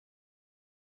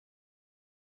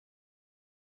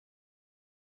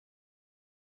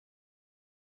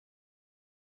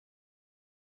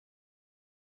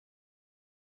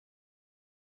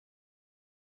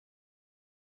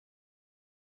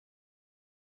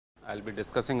I will be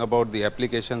discussing about the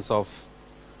applications of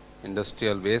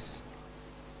industrial waste.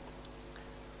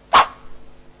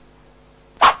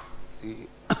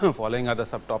 The following are the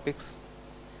subtopics: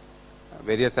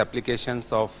 various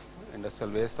applications of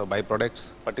industrial waste or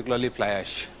byproducts, particularly fly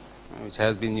ash, which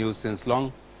has been used since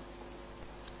long,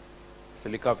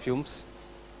 silica fumes,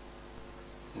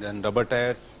 then rubber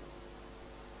tires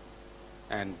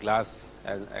and glass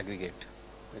as aggregate,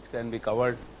 which can be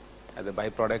covered as a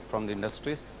byproduct from the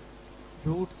industries.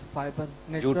 Jute fiber,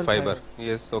 Jute fiber,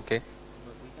 yes, okay.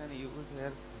 We can use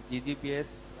here GGBS,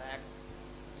 slag.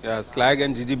 Yeah, slag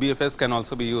and GGBFS can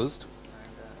also be used.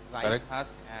 And rice Correct.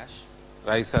 husk ash.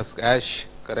 Rice husk ash,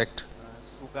 correct.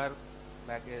 Sugar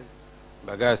bagasse.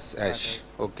 Bagasse ash,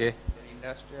 okay. Then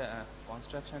industrial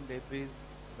construction debris.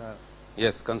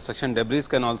 Yes, construction debris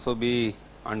can also be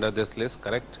under this list,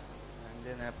 correct.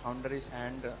 And then foundry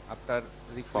sand after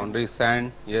reclaim. Foundry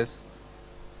sand, yes.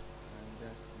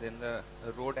 And then the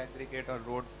road aggregate or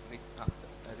road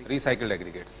Recycled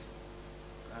aggregates.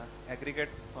 Aggregate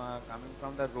coming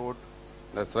from the road.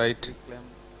 That's right. Reclaim.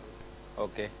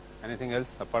 Okay. Anything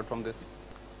else apart from this?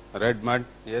 Red mud,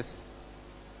 yes.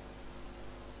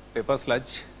 Paper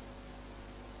sludge.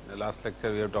 In the last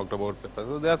lecture we have talked about paper.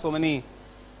 So there are so many,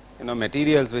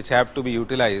 materials which have to be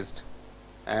utilized,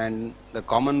 and the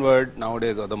common word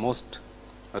nowadays, or the most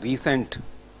recent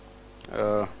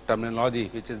terminology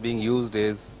which is being used,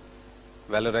 is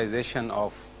valorization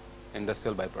of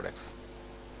industrial byproducts.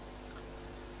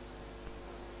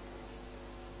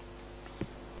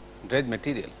 Dredge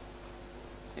material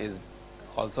is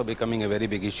also becoming a very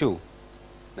big issue,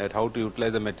 that how to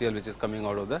utilize the material which is coming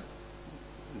out of the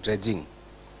dredging.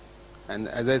 And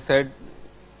as I said,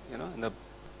 in the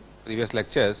previous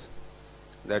lectures,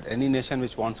 that any nation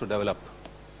which wants to develop,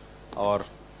 or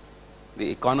the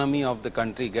economy of the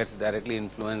country gets directly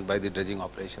influenced by the dredging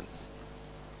operations.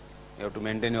 You have to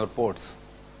maintain your ports.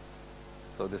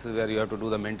 So this is where you have to do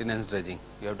the maintenance dredging.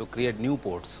 You have to create new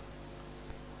ports.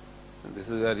 And this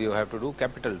is where you have to do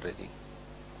capital dredging.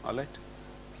 All right.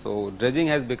 So dredging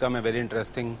has become a very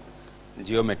interesting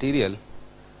geomaterial.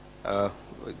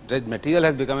 Dredge material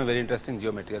has become a very interesting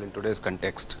geomaterial in today's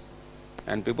context,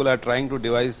 and people are trying to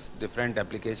devise different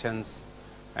applications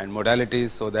and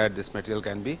modalities so that this material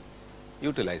can be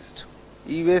utilized.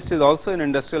 E-waste is also an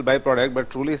industrial byproduct,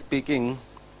 but truly speaking,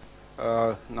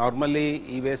 normally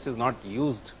e-waste is not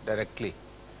used directly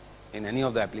in any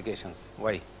of the applications.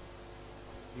 Why?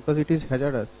 Because it is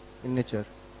hazardous in nature.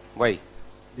 Why?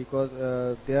 Because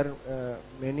there are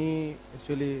many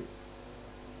actually,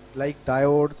 like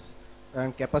diodes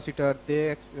and capacitor,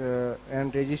 they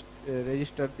and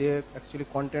resistor, they actually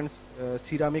contains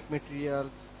ceramic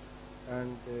materials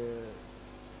and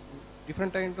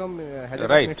different kind of hazardous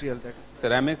Right. material. That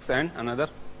Ceramics and another.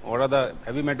 What are the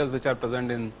heavy metals which are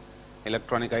present in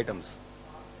electronic items?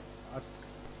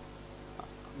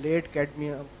 lead,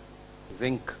 cadmium.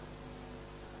 Zinc,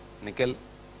 nickel,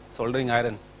 soldering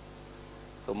iron.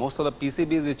 So most of the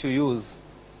PCBs which you use,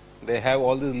 they have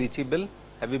all these leachable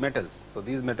heavy metals. So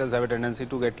these metals have a tendency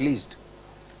to get leached,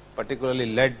 particularly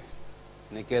lead,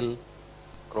 nickel,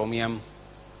 chromium.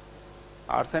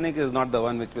 Arsenic is not the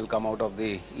one which will come out of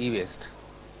the e-waste.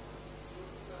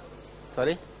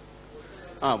 Sorry?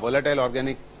 Volatile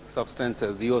organic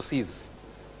substances, VOCs.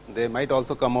 They might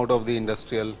also come out of the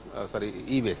industrial,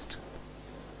 e-waste.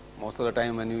 Most of the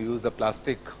time when you use the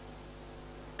plastic,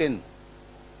 tin,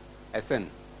 SN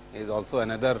is also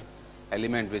another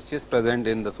element which is present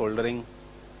in the soldering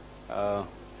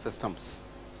systems.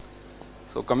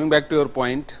 So coming back to your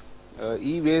point,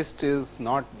 e-waste is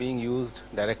not being used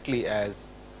directly as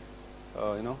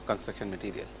construction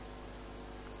material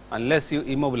unless you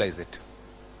immobilize it.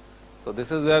 So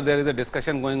this is where there is a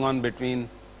discussion going on between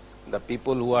the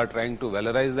people who are trying to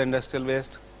valorize the industrial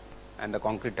waste and the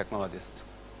concrete technologists.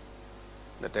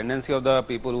 The tendency of the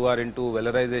people who are into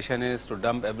valorization is to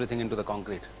dump everything into the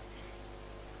concrete,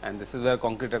 and this is where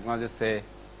concrete technologists say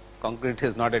concrete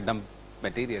is not a dump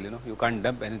material. You can't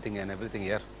dump anything and everything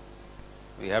here.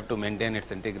 We have to maintain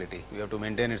its integrity, we have to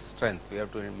maintain its strength, we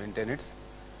have to maintain its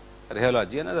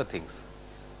rheology and other things.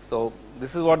 So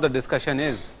this is what the discussion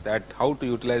is, that how to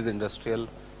utilize the industrial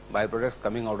byproducts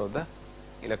coming out of the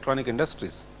electronic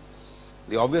industries.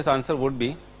 The obvious answer would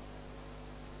be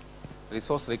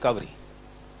resource recovery.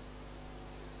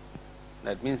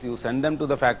 That means you send them to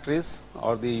the factories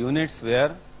or the units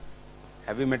where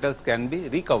heavy metals can be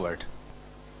recovered.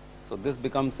 So this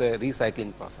becomes a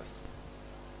recycling process.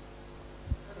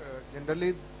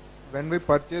 Generally, when we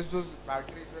purchase those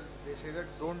batteries, they say that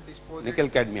don't dispose Nickel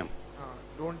cadmium.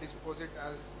 Don't dispose it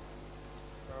as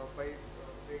by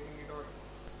breaking it, or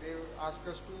they ask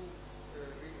us to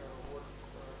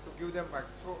to give them back.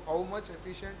 So how much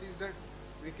efficient is that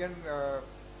we can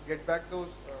get back those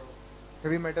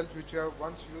heavy metals which we have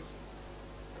once used,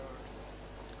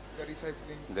 the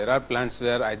recycling? There are plants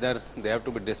where either they have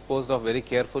to be disposed of very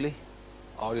carefully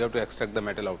or you have to extract the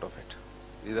metal out of it.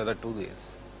 These are the two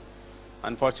ways.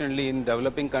 Unfortunately, in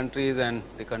developing countries and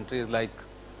the countries like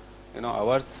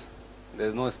ours, there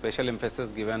is no special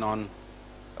emphasis given on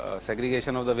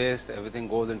segregation of the waste. Everything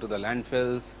goes into the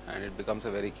landfills and it becomes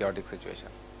a very chaotic situation.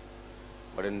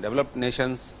 But in developed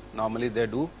nations, normally they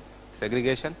do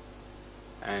segregation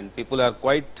and people are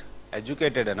quite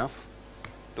educated enough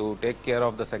to take care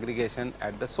of the segregation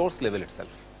at the source level itself.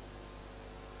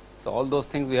 So all those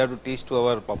things we have to teach to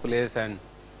our populace and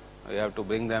we have to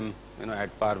bring them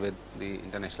at par with the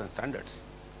international standards.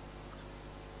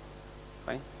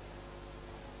 Fine.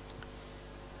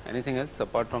 Anything else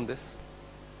apart from this?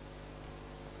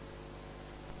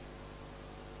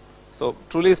 So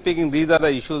truly speaking, these are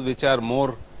the issues which are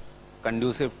more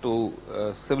conducive to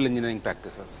civil engineering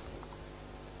practices.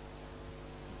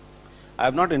 I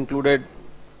have not included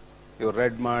your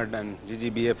red mud and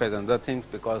GGBFS and other things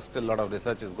because still a lot of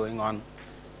research is going on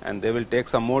and they will take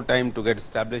some more time to get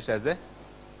established as a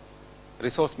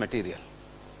resource material.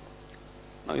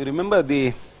 Now you remember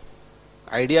the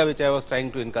idea which I was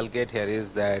trying to inculcate here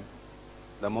is that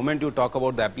the moment you talk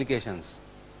about the applications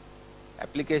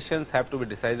have to be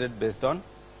decided based on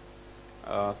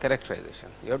characterization.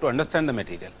 You have to understand the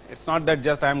material. It is not that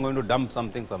just I am going to dump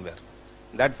something somewhere.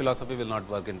 That philosophy will not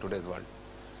work in today's world.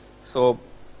 So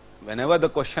whenever the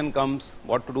question comes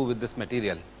what to do with this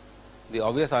material, the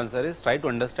obvious answer is try to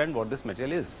understand what this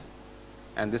material is,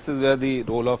 and this is where the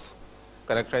role of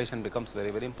characterization becomes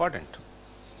very, very important.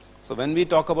 So when we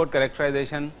talk about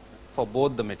characterization for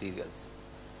both the materials,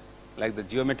 like the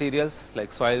geomaterials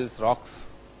like soils, rocks,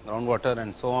 groundwater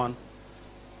and so on,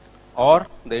 or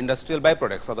the industrial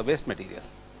byproducts or the waste material,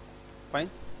 fine.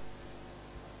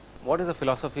 What is the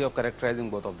philosophy of characterizing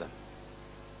both of them?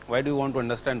 Why do you want to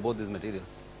understand both these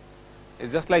materials? It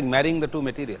is just like marrying the two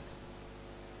materials.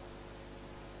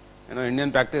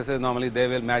 Indian practices normally they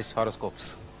will match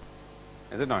horoscopes,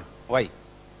 is it not? Why?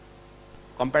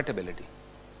 Compatibility.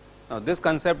 Now this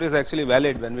concept is actually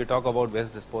valid when we talk about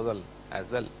waste disposal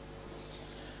as well.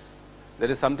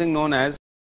 There is something known as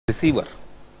receiver,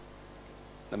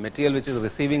 the material which is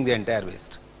receiving the entire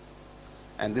waste,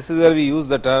 and this is where we use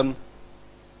the term,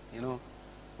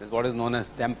 this is what is known as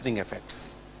dampening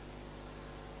effects.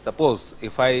 Suppose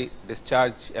if I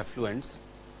discharge effluents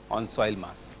on soil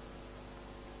mass,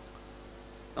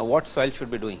 now what soil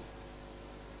should be doing?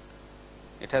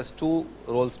 It has two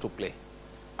roles to play.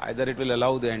 Either it will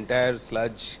allow the entire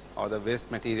sludge or the waste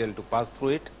material to pass through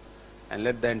it and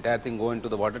let the entire thing go into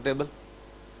the water table.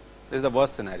 This is the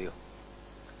worst scenario.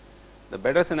 The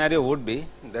better scenario would be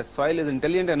that soil is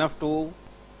intelligent enough to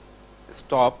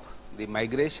stop the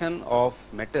migration of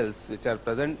metals which are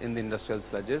present in the industrial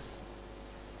sludges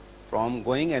from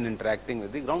going and interacting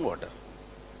with the groundwater.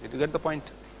 Did you get the point?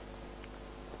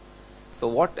 So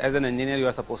what as an engineer you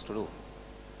are supposed to do?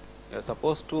 You are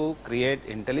supposed to create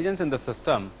intelligence in the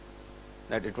system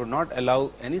that it would not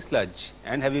allow any sludge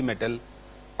and heavy metal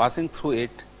passing through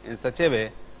it in such a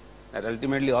way that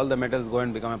ultimately all the metals go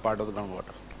and become a part of the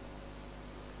groundwater.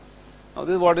 Now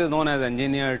this is what is known as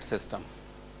engineered system.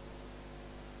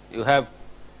 You have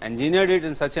engineered it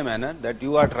in such a manner that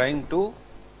you are trying to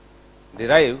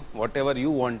derive whatever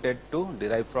you wanted to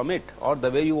derive from it or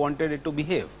the way you wanted it to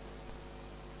behave.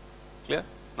 Clear?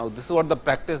 Now this is what the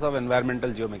practice of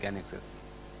environmental geomechanics is.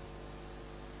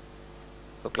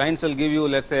 So clients will give you,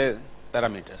 let us say,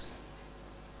 parameters.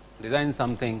 Design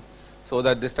something so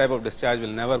that this type of discharge will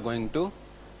never go into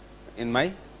in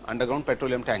my underground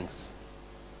petroleum tanks.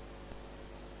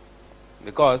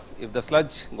 Because if the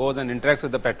sludge goes and interacts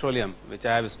with the petroleum which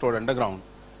I have stored underground,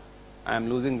 I am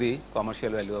losing the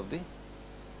commercial value of the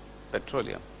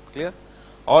petroleum. Clear?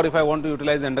 Or if I want to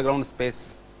utilize the underground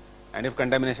space, and if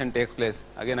contamination takes place,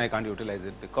 again I can't utilize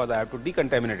it because I have to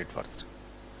decontaminate it first.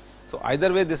 So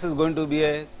either way this is going to be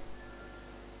a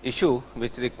issue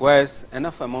which requires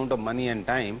enough amount of money and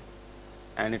time,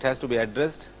 and it has to be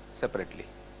addressed separately.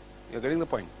 You are getting the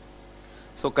point?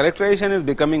 So characterization is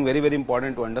becoming very, very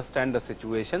important to understand the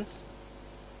situations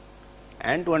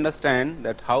and to understand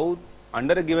that how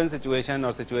under a given situation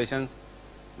or situations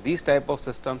these type of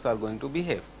systems are going to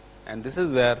behave, and this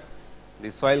is where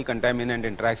the soil contaminant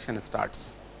interaction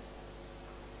starts.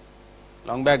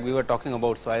 Long back we were talking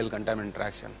about soil contaminant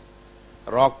interaction,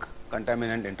 rock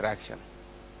contaminant interaction,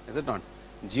 is it not?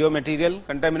 Geomaterial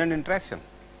contaminant interaction.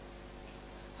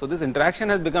 So this interaction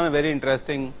has become a very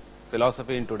interesting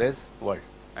philosophy in today's world,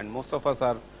 and most of us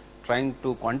are trying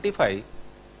to quantify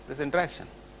this interaction.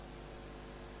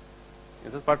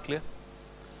 Is this part clear?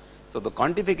 So, the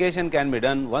quantification can be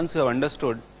done once you have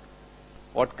understood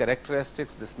what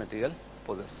characteristics this material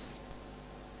possesses.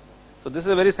 So, this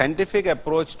is a very scientific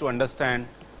approach to understand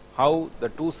how the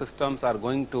two systems are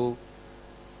going to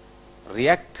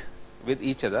react with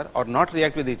each other or not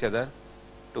react with each other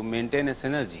to maintain a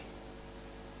synergy.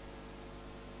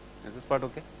 Is this part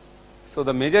okay? So,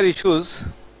 the major issues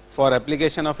for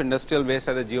application of industrial waste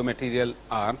as a geomaterial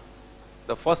are,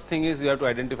 the first thing is you have to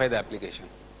identify the application.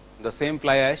 The same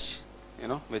fly ash,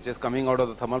 which is coming out of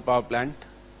the thermal power plant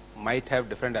might have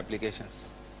different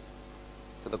applications.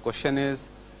 So, the question is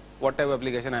what type of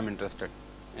application I am interested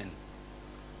in.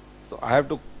 So, I have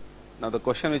to, now the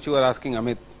question which you are asking,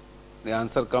 Amit, the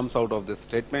answer comes out of this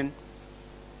statement.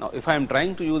 Now, if I am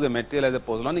trying to use a material as a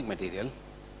pozzolanic material,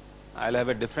 I will have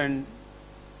a different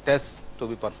test to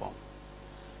be performed.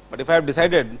 But if I have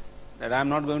decided that I am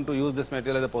not going to use this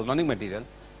material as a pozzolanic material,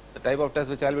 the type of tests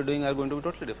which I will be doing are going to be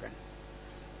totally different.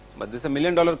 But this is a $1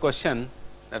 million question,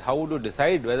 that how would you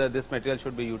decide whether this material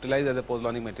should be utilized as a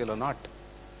pozzolanic material or not.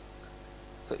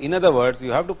 So, in other words,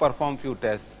 you have to perform few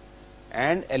tests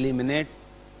and eliminate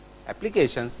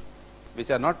applications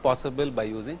which are not possible by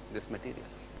using this material.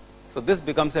 So, this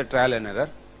becomes a trial and error.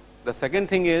 The second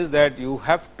thing is that you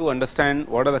have to understand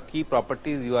what are the key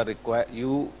properties you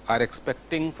are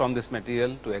expecting from this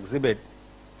material to exhibit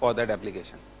for that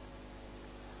application.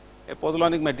 A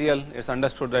pozzolanic material, it is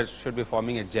understood that it should be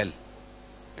forming a gel,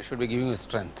 it should be giving you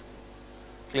strength.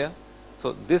 Clear?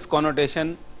 So, this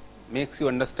connotation makes you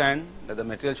understand that the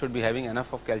material should be having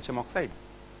enough of calcium oxide.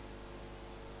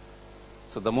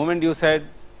 So, the moment you said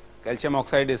calcium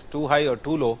oxide is too high or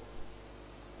too low,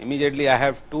 immediately I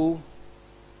have two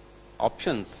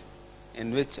options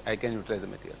in which I can utilize the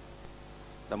material.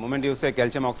 The moment you say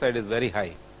calcium oxide is very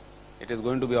high, it is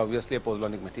going to be obviously a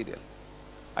pozzolanic material.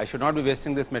 I should not be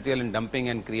wasting this material in dumping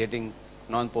and creating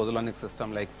non-pozzolanic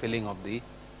system like filling of the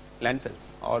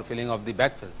landfills or filling of the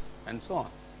backfills and so on.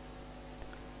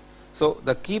 So,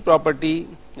 the key property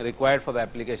required for the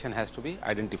application has to be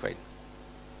identified.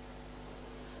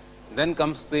 Then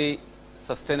comes the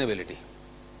sustainability.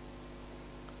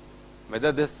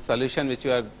 Whether this solution which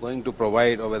you are going to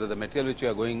provide or whether the material which you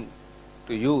are going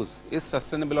to use is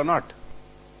sustainable or not.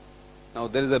 Now,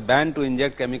 there is a ban to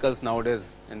inject chemicals nowadays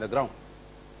in the ground.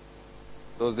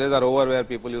 Those days are over where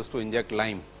people used to inject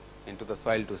lime into the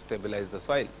soil to stabilize the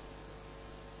soil.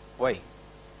 Why?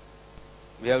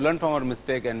 We have learned from our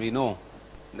mistake and we know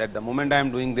that the moment I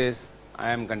am doing this,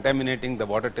 I am contaminating the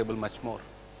water table much more.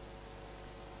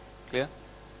 Clear?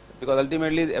 Because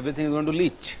ultimately everything is going to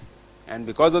leach, and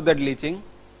because of that leaching,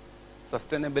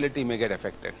 sustainability may get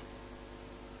affected.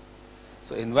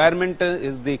 So, environmental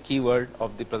is the key word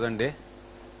of the present day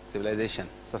civilization.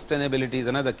 Sustainability is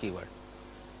another key word.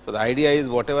 So, the idea is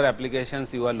whatever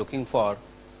applications you are looking for,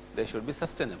 they should be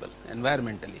sustainable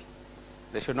environmentally.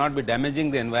 They should not be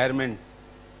damaging the environment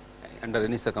under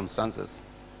any circumstances.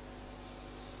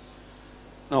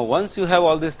 Now, once you have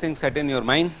all these things set in your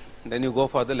mind, then you go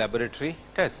for the laboratory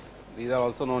tests. These are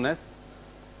also known as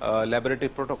laboratory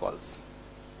protocols.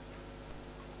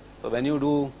 So, when you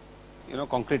do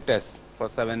concrete tests for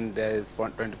 7 days,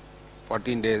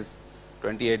 14 days,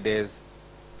 28 days,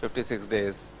 56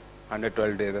 days,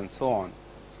 112 days and so on,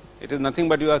 it is nothing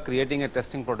but you are creating a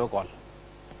testing protocol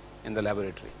in the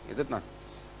laboratory, is it not?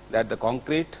 That the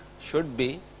concrete should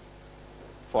be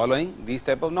following these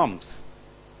type of norms,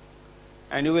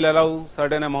 and you will allow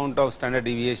certain amount of standard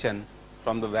deviation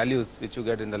from the values which you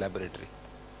get in the laboratory.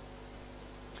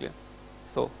 Clear?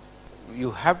 So,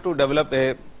 you have to develop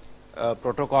a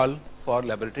protocol for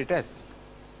laboratory tests.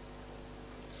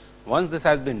 Once this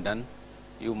has been done,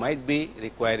 you might be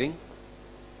requiring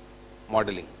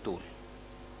modeling tool.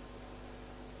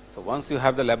 So, once you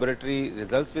have the laboratory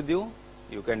results with you,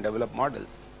 you can develop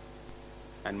models,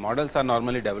 and models are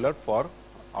normally developed for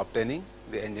obtaining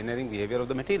the engineering behavior of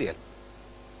the material.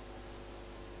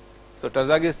 So,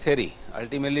 Terzagh's theory,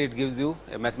 ultimately it gives you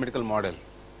a mathematical model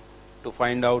to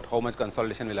find out how much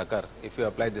consolidation will occur if you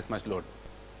apply this much load.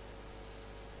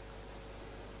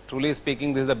 Truly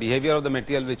speaking, this is the behavior of the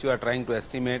material which you are trying to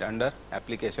estimate under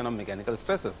application of mechanical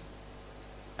stresses,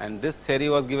 and this theory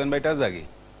was given by Terzaghi.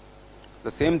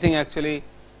 The same thing actually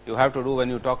you have to do when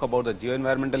you talk about the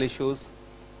geo-environmental issues.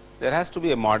 There has to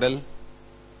be a model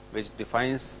which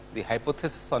defines the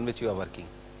hypothesis on which you are working,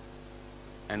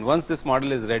 and once this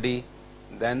model is ready,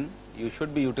 then you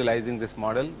should be utilizing this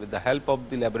model with the help of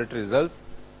the laboratory results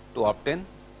to obtain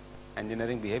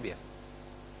engineering behavior.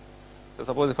 So,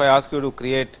 suppose if I ask you to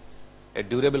create a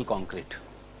durable concrete,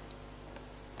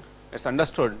 it is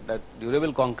understood that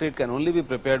durable concrete can only be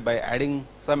prepared by adding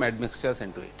some admixtures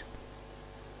into it.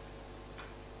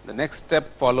 The next step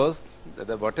follows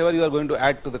that whatever you are going to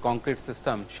add to the concrete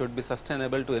system should be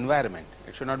sustainable to environment,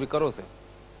 it should not be corrosive.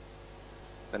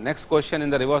 The next question in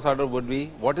the reverse order would be,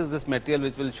 what is this material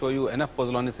which will show you enough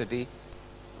pozzonicity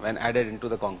when added into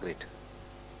the concrete?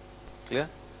 Clear?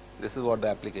 This is what the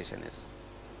application is.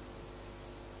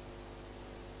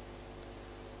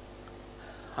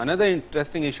 Another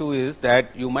interesting issue is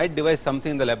that you might devise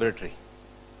something in the laboratory,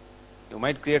 you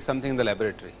might create something in the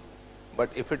laboratory, but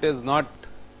if it is not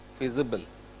feasible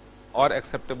or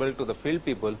acceptable to the field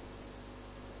people,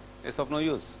 it is of no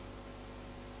use.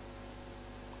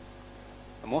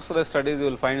 Most of the studies you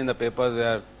will find in the papers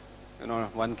where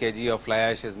 1 kg of fly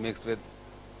ash is mixed with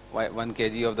 1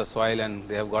 kg of the soil and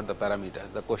they have got the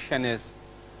parameters. The question is,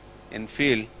 in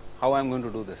field, how I am going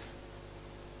to do this?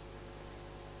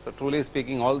 So truly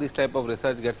speaking, all this type of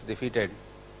research gets defeated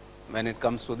when it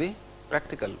comes to the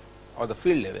practical or the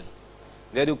field level.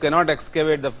 There you cannot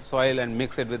excavate the soil and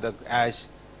mix it with the ash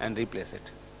and replace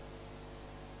it.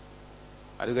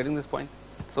 Are you getting this point?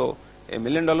 So a $1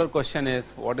 million question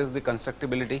is, what is the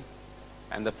constructability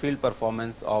and the field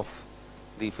performance of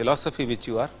the philosophy which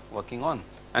you are working on?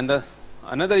 And the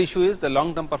another issue is the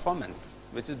long term performance,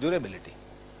 which is durability.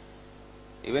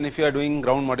 Even if you are doing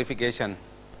ground modification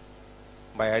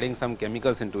by adding some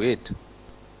chemicals into it,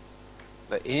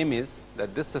 the aim is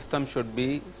that this system should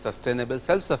be sustainable,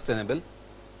 self sustainable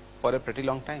for a pretty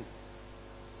long time.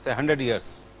 Say 100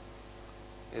 years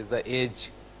is the age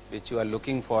which you are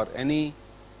looking for any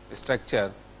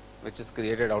structure which is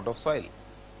created out of soil.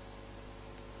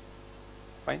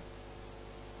 Fine?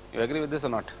 You agree with this or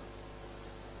not?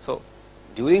 So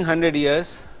during 100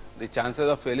 years, the chances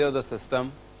of failure of the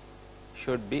system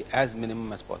should be as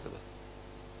minimum as possible.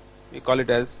 We call it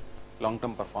as long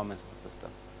term performance of the system.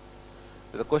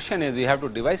 So the question is, we have to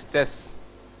devise tests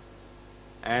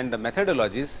and the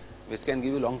methodologies which can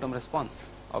give you long term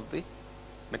response of the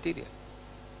material.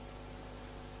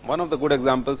 One of the good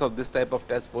examples of this type of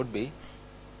test would be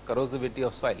corrosivity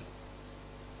of soil.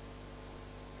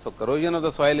 So corrosion of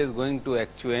the soil is going to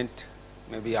actuate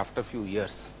maybe after few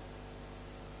years,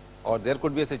 or there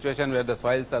could be a situation where the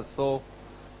soils are so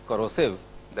corrosive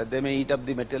that they may eat up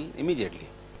the metal immediately.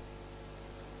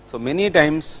 So many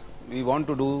times we want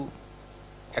to do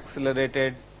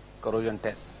accelerated corrosion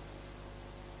tests.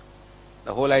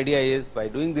 The whole idea is, by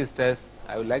doing these tests,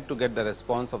 I would like to get the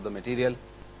response of the material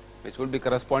which will be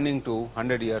corresponding to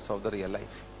 100 years of the real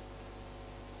life.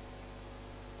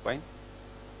 Fine.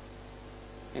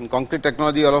 In concrete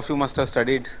technology, all of you must have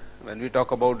studied, when we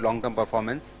talk about long term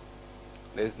performance,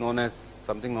 there is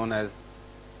something known as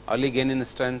early gain in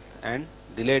strength and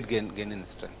delayed gain in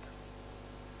strength.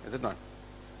 Is it not?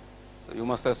 So you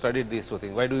must have studied these two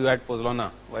things. Why do you add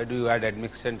pozzolana? Why do you add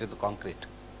admixture into the concrete?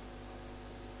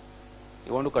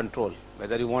 You want to control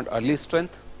whether you want early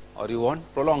strength or you want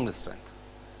prolonged strength.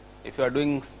 If you are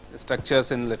doing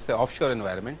structures in, let's say, offshore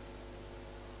environment,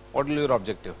 what will be your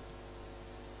objective?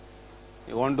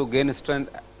 You want to gain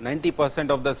strength, 90%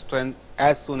 of the strength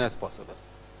as soon as possible.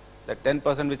 That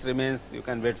 10% which remains, you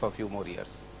can wait for a few more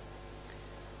years.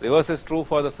 Reverse is true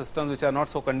for the systems which are not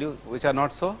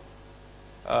so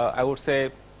I would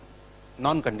say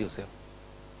non-conducive.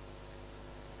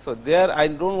 So there I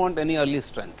don't want any early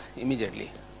strength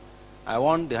immediately. I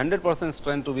want the 100%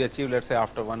 strength to be achieved, let's say,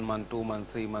 after 1 month, 2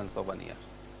 months, 3 months or 1 year.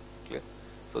 Clear?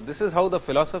 So this is how the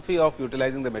philosophy of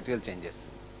utilizing the material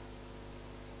changes.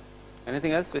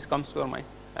 Anything else which comes to your mind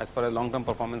as far as long term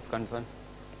performance is concerned?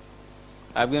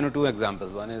 I have given you 2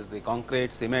 examples. One is the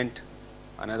concrete, cement,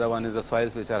 another one is the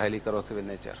soils which are highly corrosive in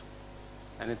nature.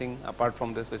 Anything apart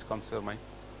from this which comes to your mind?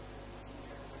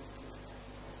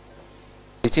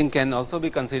 Leaching can also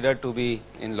be considered to be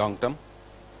in long term.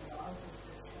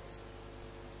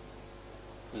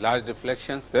 Large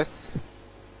reflections, yes,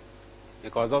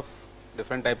 because of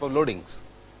different type of loadings,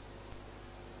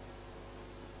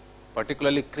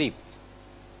 particularly creep,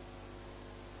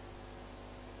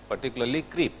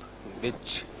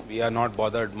 which we are not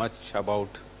bothered much about,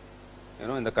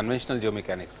 in the conventional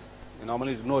geomechanics. We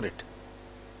normally ignore it.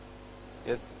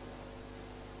 Yes.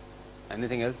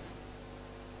 Anything else?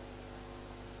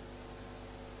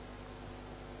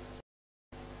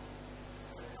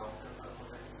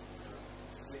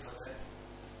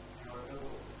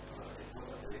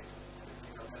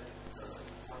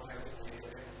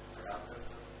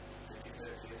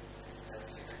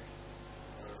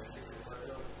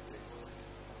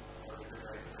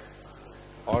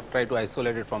 Or try to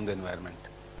isolate it from the environment.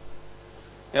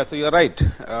 Yeah, so you are right.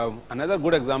 Another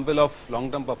good example of long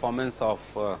term performance of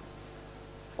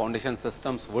foundation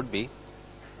systems would be.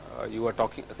 You were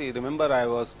talking, see, remember I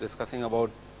was discussing about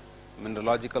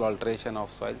mineralogical alteration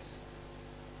of soils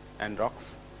and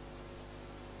rocks,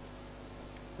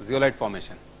 zeolite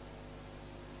formation,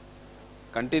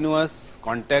 continuous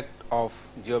contact of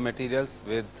geomaterials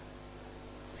with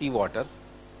seawater,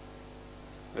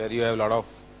 where you have a lot of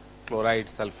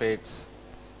chlorides, sulfates.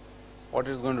 What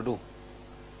it is going to do?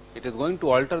 It is going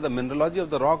to alter the mineralogy of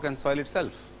the rock and soil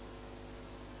itself.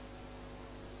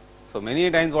 So,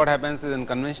 many times what happens is in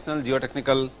conventional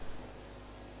geotechnical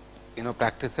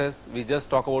practices, we just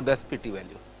talk about the SPT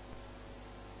value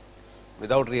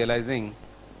without realizing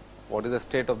what is the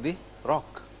state of the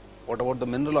rock, what about the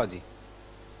mineralogy,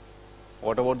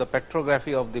 what about the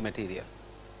petrography of the material.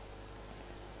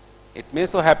 It may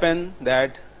so happen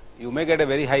that you may get a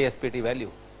very high SPT value,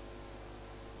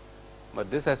 but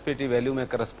this SPT value may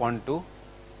correspond to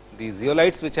the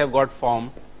zeolites which have got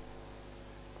formed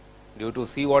due to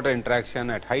seawater interaction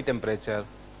at high temperature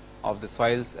of the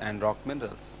soils and rock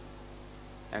minerals,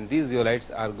 and these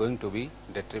zeolites are going to be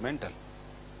detrimental.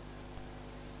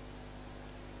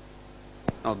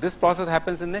 Now, this process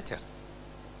happens in nature.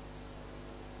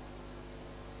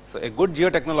 So, a good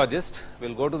geotechnologist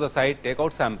will go to the site, take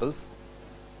out samples,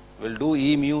 will do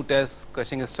E mu test,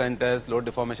 crushing strength test, load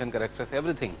deformation characteristics,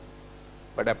 everything.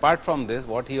 But apart from this,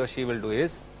 what he or she will do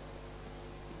is,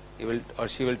 he will or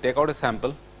she will take out a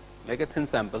sample, make a thin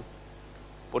sample,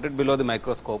 put it below the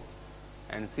microscope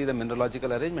and see the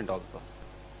mineralogical arrangement also.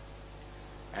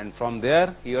 And from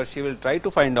there, he or she will try to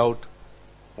find out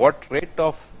what rate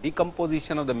of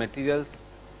decomposition of the materials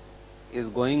is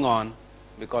going on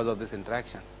because of this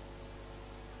interaction.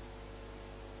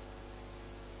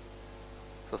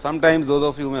 So, sometimes those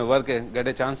of you may get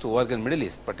a chance to work in Middle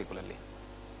East particularly,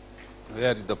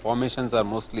 where the formations are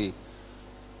mostly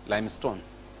limestone.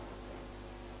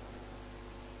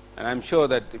 And I am sure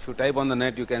that if you type on the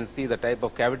net, you can see the type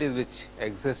of cavities which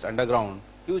exist underground,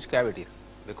 huge cavities,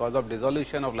 because of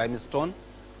dissolution of limestone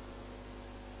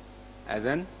as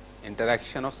an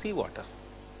interaction of seawater.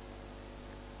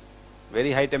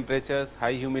 Very high temperatures,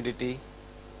 high humidity,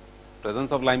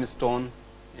 presence of limestone,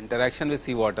 interaction with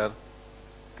seawater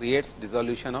creates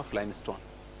dissolution of limestone,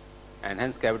 and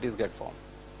hence cavities get formed.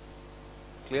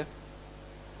 Clear?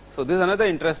 So, this is another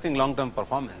interesting long term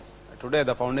performance. Today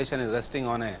the foundation is resting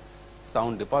on a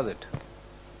sound deposit,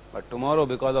 but tomorrow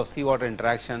because of seawater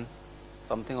interaction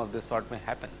something of this sort may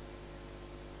happen.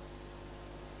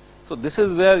 So, this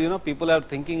is where people are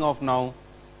thinking of now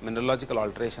mineralogical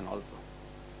alteration also.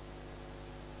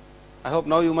 I hope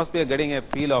now you must be getting a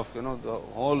feel of the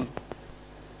whole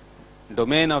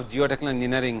domain of geotechnical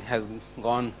engineering has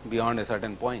gone beyond a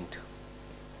certain point.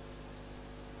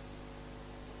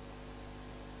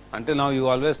 Until now you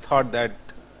always thought that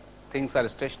things are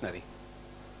stationary,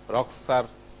 rocks are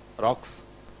rocks,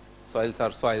 soils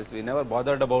are soils. We never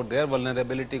bothered about their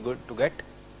vulnerability to get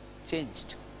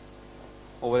changed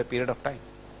over a period of time.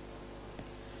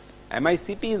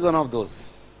 MICP is one of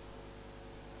those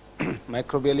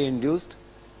microbially induced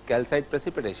calcite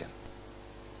precipitation.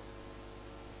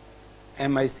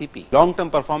 MICP, long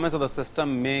term performance of the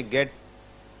system may get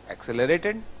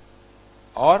accelerated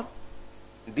or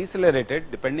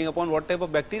decelerated depending upon what type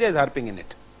of bacteria is harping in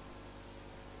it.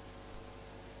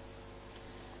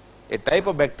 A type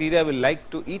of bacteria will like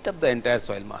to eat up the entire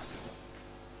soil mass,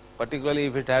 particularly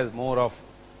if it has more of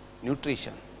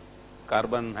nutrition,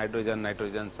 carbon, hydrogen,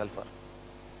 nitrogen, sulfur.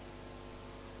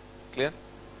 Clear?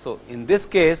 So, in this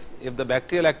case, if the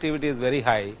bacterial activity is very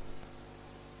high,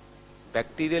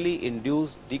 bacterially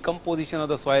induced decomposition of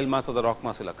the soil mass or the rock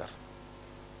mass will occur.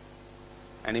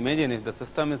 And imagine if the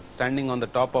system is standing on the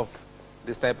top of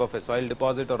this type of a soil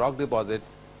deposit or rock deposit,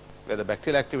 where the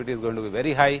bacterial activity is going to be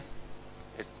very high,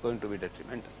 it is going to be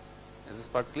detrimental. Is this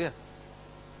part clear?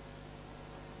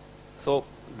 So,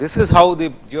 this is how the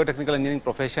geotechnical engineering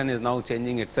profession is now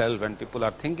changing itself, and people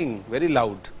are thinking very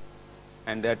loud,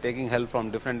 and they are taking help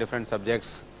from different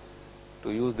subjects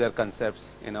to use their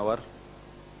concepts in our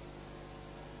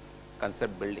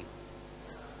concept building.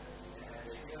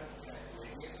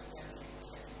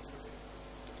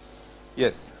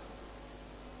 Yes,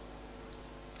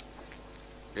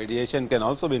 radiation can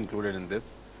also be included in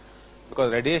this,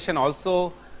 because radiation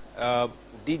also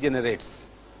degenerates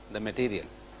the material.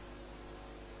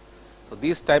 So,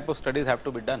 these type of studies have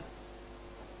to be done.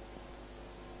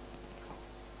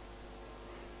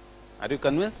 Are you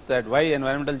convinced that why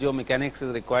environmental geomechanics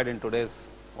is required in today's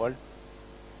world?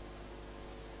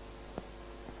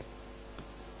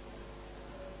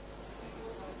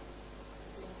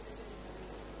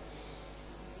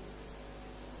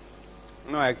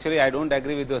 No, actually I don't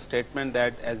agree with your statement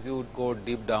that as you go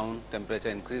deep down temperature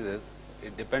increases.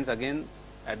 It depends again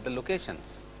at the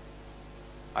locations.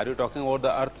 Are you talking about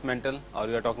the earth's mantle or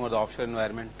you are talking about the offshore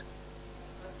environment?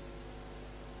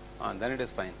 Then it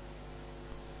is fine.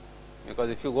 Because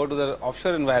if you go to the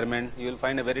offshore environment, you will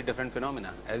find a very different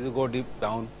phenomena. As you go deep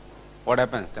down, what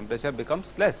happens? Temperature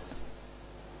becomes less.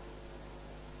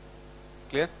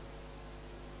 Clear?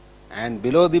 And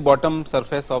below the bottom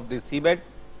surface of the seabed,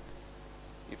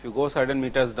 if you go certain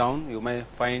meters down, you may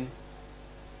find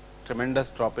tremendous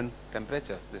drop in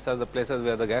temperatures. These are the places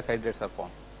where the gas hydrates are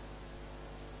formed.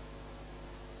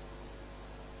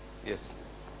 Yes.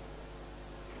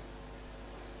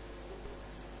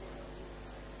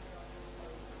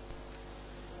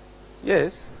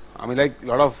 Yes, I mean, like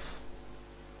lot of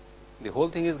the whole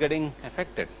thing is getting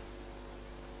affected.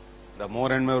 The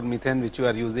more and more methane which you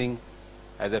are using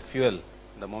as a fuel,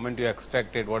 the moment you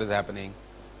extract it, what is happening?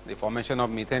 The formation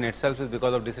of methane itself is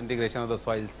because of disintegration of the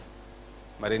soils,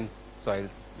 marine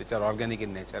soils, which are organic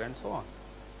in nature, and so on.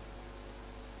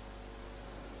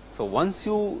 So once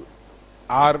you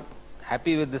are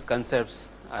happy with these concepts,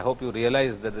 I hope you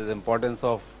realize that there is importance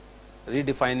of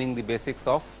redefining the basics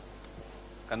of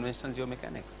conventional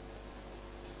geomechanics.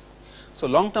 So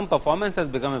long term performance has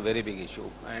become a very big issue,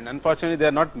 and unfortunately there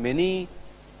are not many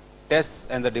tests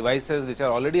and the devices which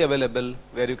are already available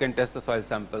where you can test the soil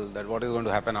sample, that what is going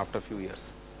to happen after a few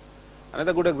years.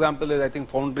 Another good example is, I think,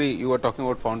 foundry. You were talking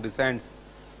about foundry sands,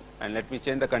 and let me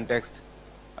change the context.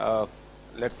 Let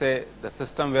us say the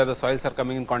system where the soils are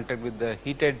coming in contact with the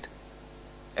heated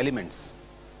elements,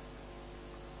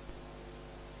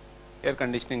 air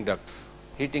conditioning ducts,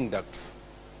 heating ducts,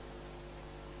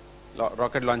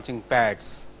 rocket launching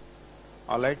pads,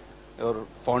 all right, your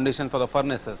foundation for the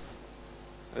furnaces,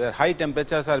 where high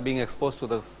temperatures are being exposed to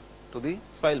the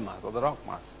soil mass or the rock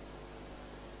mass.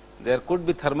 There could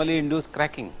be thermally induced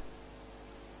cracking,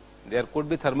 there could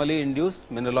be thermally induced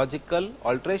mineralogical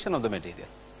alteration of the material.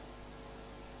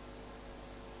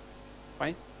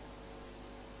 Fine.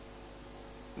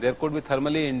 There could be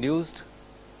thermally induced,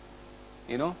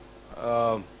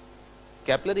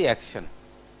 capillary action.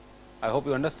 I hope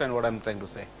you understand what I am trying to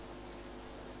say.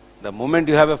 The moment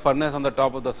you have a furnace on the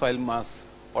top of the soil mass,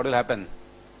 what will happen?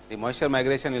 The moisture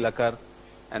migration will occur,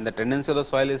 and the tendency of the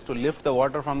soil is to lift the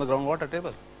water from the groundwater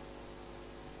table.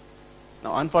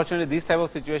 Now, unfortunately, these type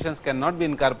of situations cannot be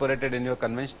incorporated in your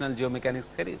conventional geomechanics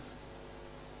theories.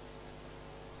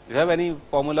 Do you have any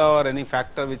formula or any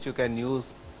factor which you can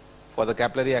use for the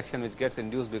capillary action which gets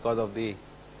induced because of the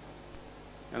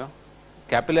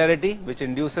capillarity which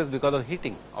induces because of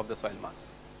heating of the soil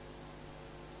mass?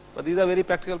 But these are very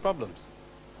practical problems.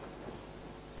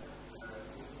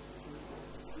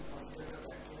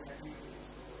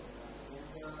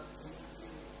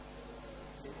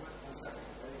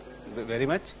 Very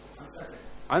much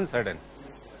uncertain.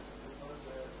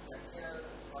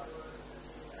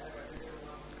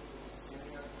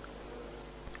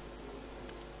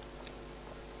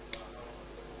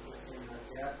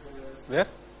 Where?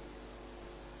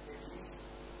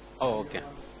 Oh, okay.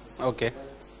 Okay.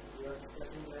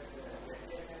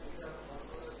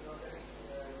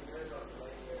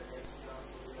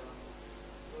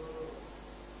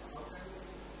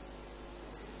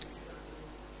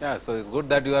 Yeah, so it's good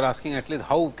that you are asking at least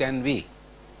how can we.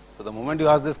 So the moment you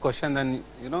ask this question, then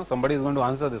somebody is going to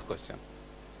answer this question.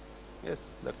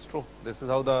 Yes, that's true. This is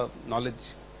how the knowledge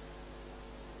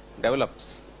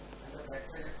develops.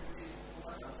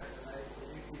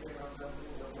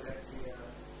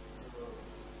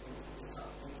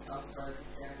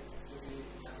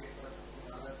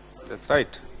 That's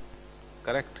right.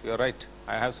 Correct. You are right.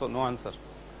 I have no answer.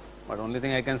 But only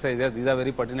thing I can say is that these are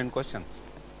very pertinent questions.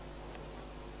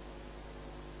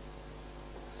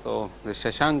 So the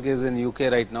Shashank is in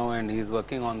UK right now, and he is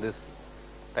working on this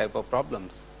type of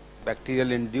problems.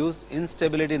 Bacterial induced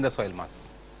instability in the soil mass.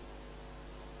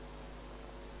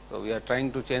 So we are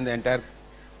trying to change the entire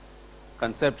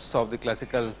concepts of the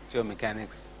classical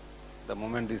geomechanics the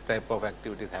moment these type of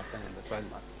activities happen in the soil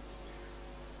mass.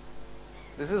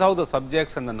 This is how the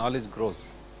subjects and the knowledge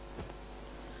grows.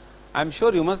 I am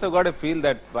sure you must have got a feel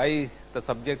that why the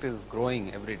subject is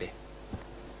growing every day.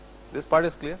 This part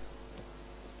is clear?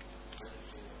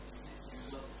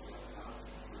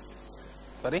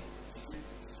 Sorry?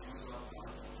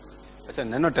 Achha,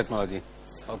 nanotechnology.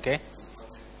 Okay.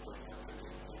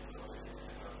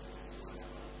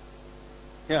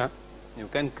 Yeah, you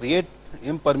can create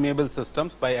impermeable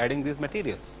systems by adding these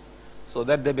materials so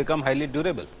that they become highly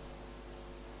durable.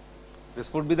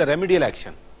 This would be the remedial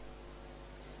action.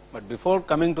 But before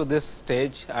coming to this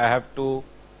stage, I have to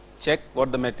check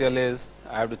what the material is.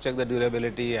 I have to check the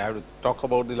durability, I have to talk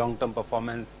about the long term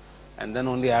performance, and then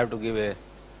only I have to give a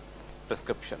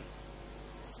prescription.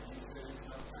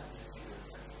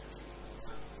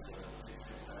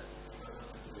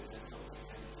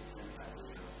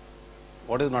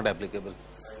 What is not applicable?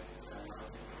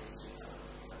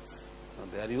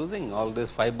 They are using all these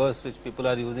fibers which people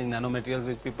are using, nanomaterials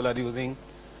which people are using.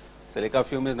 Silica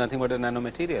fume is nothing but a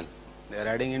nanomaterial. They are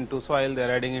adding into soil, they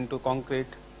are adding into concrete.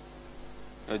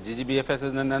 GGBFS is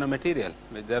a nanomaterial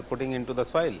which they are putting into the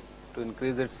soil to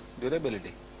increase its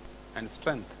durability and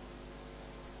strength.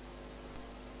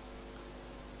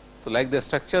 So, like the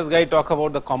structures guy talk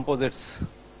about the composites,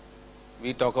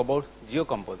 we talk about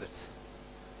geocomposites,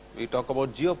 we talk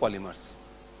about geopolymers.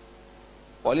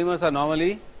 Polymers are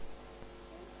normally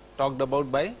talked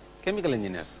about by chemical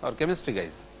engineers or chemistry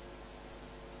guys.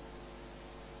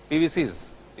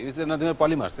 PVC is nothing but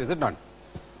polymers, is it not?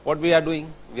 What we are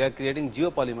doing? We are creating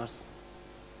geopolymers.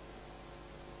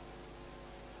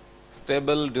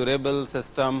 Stable, durable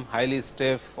system, highly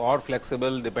stiff or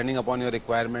flexible depending upon your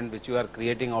requirement, which you are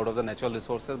creating out of the natural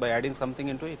resources by adding something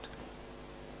into it.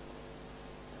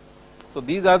 So,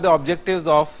 these are the objectives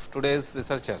of today's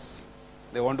researchers.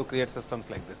 They want to create systems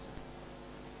like this,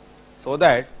 so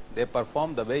that they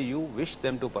perform the way you wish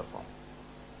them to perform.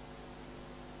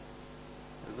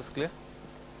 Is this clear?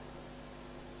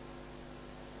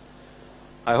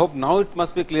 I hope now it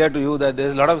must be clear to you that there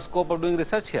is a lot of scope of doing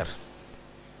research here,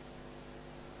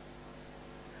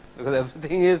 because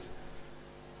everything is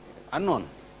unknown.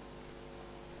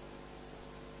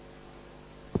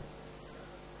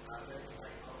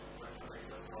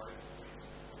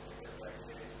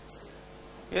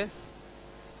 Yes,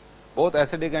 both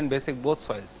acidic and basic, both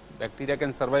soils. Bacteria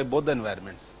can survive both the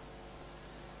environments,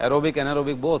 aerobic,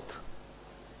 anaerobic both.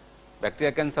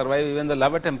 Bacteria can survive even the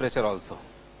lower temperature also.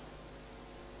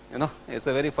 You know, it's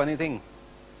a very funny thing.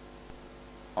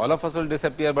 All of us will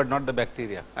disappear, but not the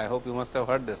bacteria. I hope you must have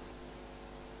heard this.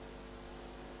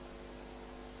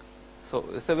 So,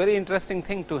 it's a very interesting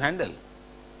thing to handle.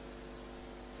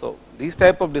 So, these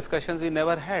type of discussions we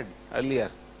never had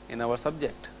earlier in our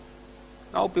subject.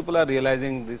 Now, people are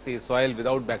realizing this is soil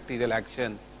without bacterial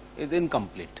action is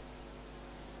incomplete.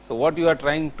 So, what you are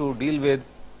trying to deal with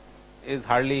is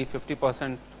hardly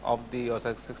 50% of the or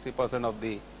 60% of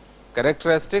the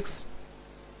characteristics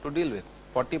to deal with.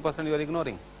 40% you are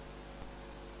ignoring,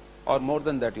 or more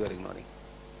than that you are ignoring.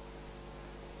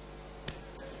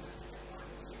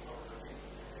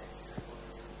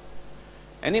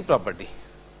 Any property.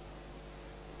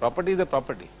 Property is a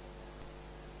property.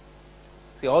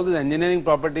 See, all these engineering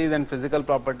properties and physical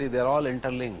properties, they are all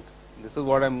interlinked. This is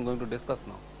what I am going to discuss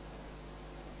now.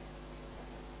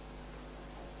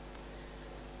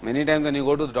 Many times when you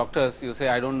go to the doctors, you say,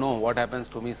 I don't know what happens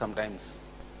to me sometimes.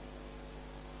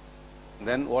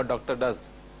 Then what doctor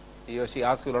does? He or she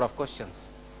asks you a lot of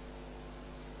questions.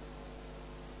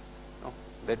 No?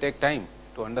 They take time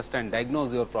to understand,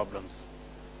 diagnose your problems.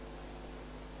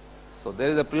 So, there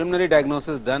is a preliminary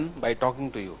diagnosis done by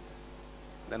talking to you.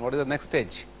 Then what is the next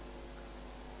stage?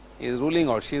 He is ruling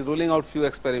out, she is ruling out few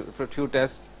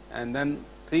tests, and then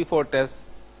 3-4 tests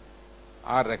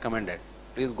are recommended.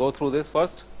 Please go through this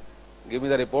first, give me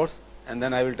the reports, and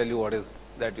then I will tell you what is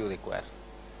that you require.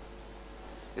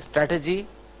 Strategy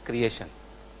creation.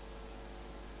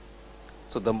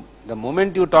 So, the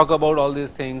moment you talk about all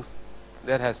these things,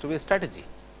 there has to be a strategy.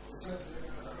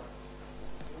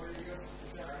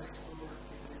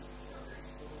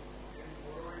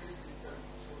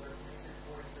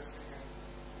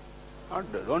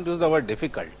 Don't use the word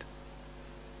difficult,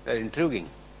 they are intriguing.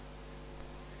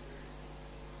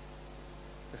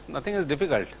 Nothing is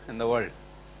difficult in the world,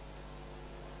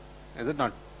 is it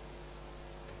not?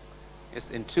 It's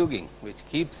intriguing, which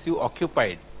keeps you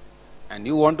occupied and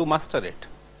you want to master it.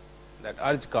 That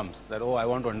urge comes that, oh, I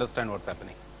want to understand what's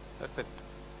happening. That's it.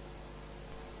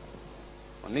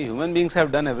 Only human beings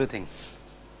have done everything.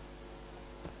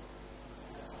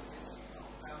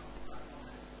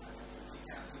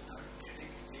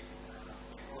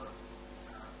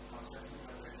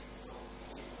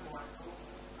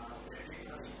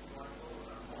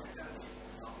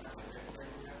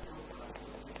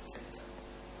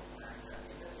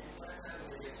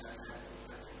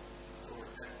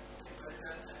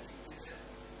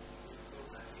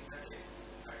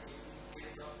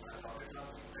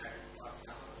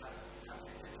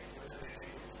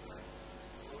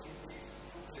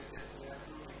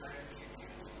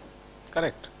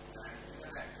 Correct.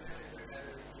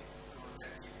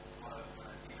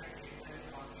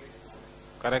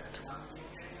 Correct.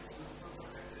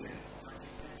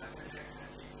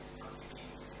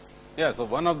 Yeah, so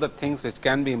one of the things which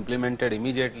can be implemented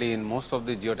immediately in most of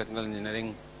the geotechnical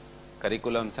engineering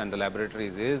curriculums and the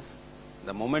laboratories is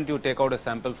the moment you take out a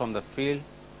sample from the field,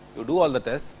 you do all the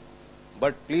tests,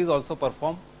 but please also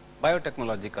perform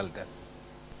biotechnological tests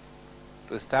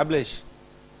to establish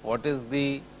what is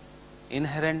the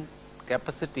inherent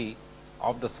capacity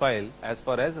of the soil as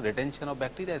far as retention of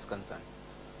bacteria is concerned,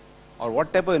 or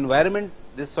what type of environment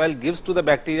this soil gives to the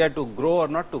bacteria to grow or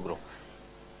not to grow.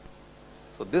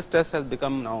 So, this test has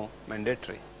become now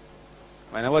mandatory.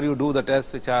 Whenever you do the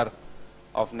tests which are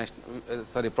of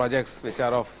projects which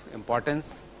are of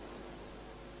importance,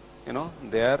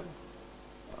 there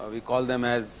we call them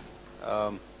as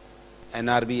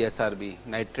NRB, SRB,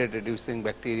 nitrate reducing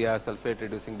bacteria, sulfate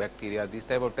reducing bacteria. These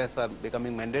type of tests are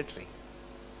becoming mandatory.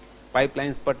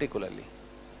 Pipelines particularly,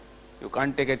 you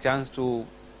can't take a chance to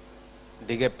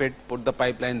dig a pit, put the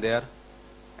pipeline there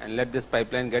and let this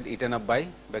pipeline get eaten up by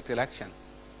bacterial action.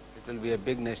 It will be a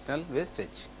big national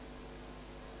wastage.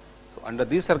 So, under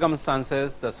these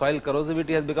circumstances, the soil corrosivity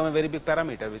has become a very big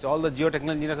parameter which all the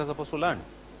geotechnical engineers are supposed to learn.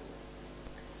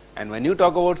 And when you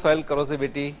talk about soil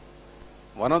corrosivity,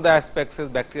 one of the aspects is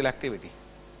bacterial activity.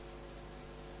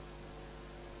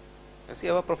 You see,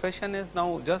 our profession is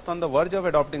now just on the verge of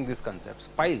adopting these concepts,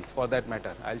 piles for that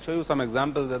matter. I will show you some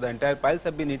examples that the entire piles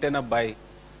have been eaten up by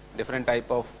different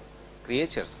type of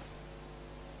creatures.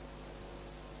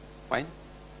 Fine,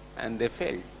 and they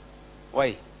failed.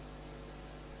 Why?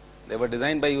 They were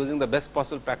designed by using the best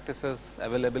possible practices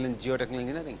available in geotechnical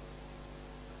engineering,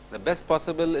 the best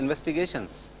possible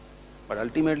investigations, but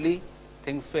ultimately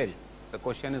things failed. The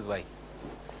question is why?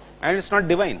 And it's not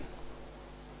divine.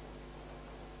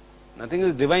 Nothing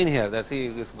is divine here that see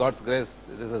it's God's grace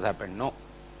this has happened. No,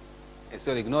 it's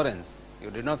your ignorance. You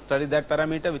did not study that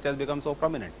parameter which has become so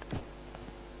prominent.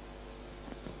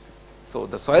 So,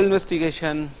 the soil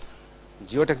investigation,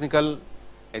 geotechnical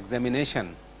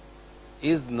examination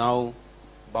is now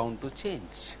bound to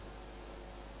change,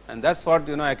 and that's what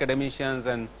academicians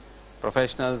and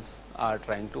professionals are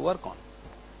trying to work on.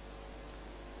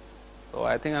 So,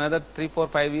 I think another 3, 4,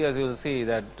 5 years you will see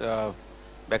that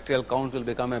bacterial count will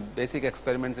become a basic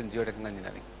experiments in geotechnical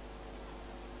engineering.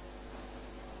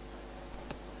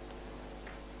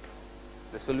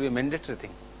 This will be a mandatory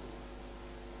thing.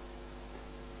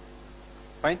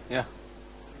 Fine? Yeah.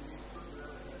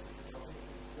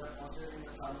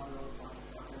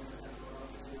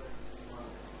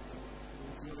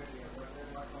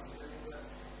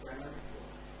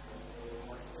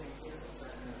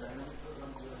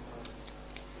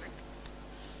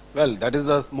 Well, that is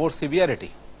the more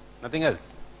severity, nothing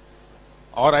else.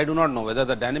 Or I do not know whether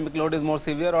the dynamic load is more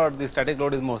severe or the static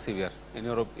load is more severe in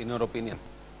your opinion.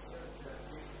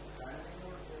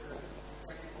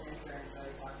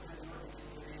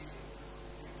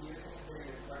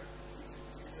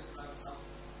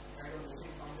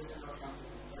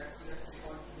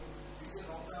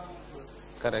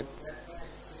 Correct.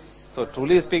 So,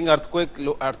 truly speaking,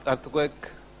 earthquake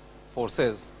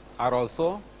forces are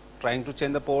also trying to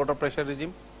change the pore water pressure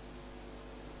regime.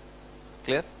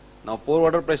 Clear? Now, pore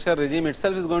water pressure regime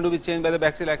itself is going to be changed by the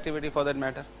bacterial activity for that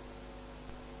matter.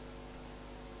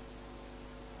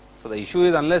 So, the issue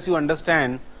is unless you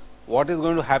understand what is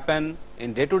going to happen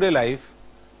in day to day life,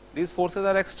 these forces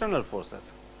are external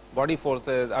forces, body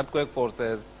forces, earthquake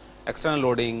forces, external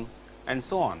loading and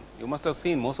so on. You must have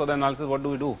seen most of the analysis. What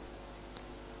do?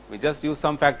 We just use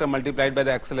some factor multiplied by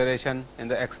the acceleration in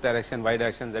the x direction, y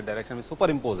direction, z direction, we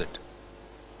superimpose it,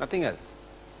 nothing else.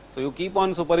 So, you keep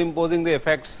on superimposing the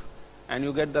effects and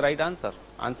you get the right answer.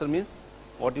 Answer means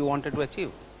what you wanted to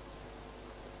achieve.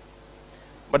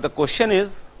 But the question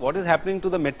is, what is happening to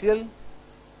the material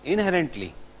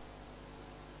inherently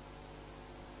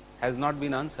has not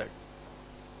been answered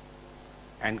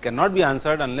and cannot be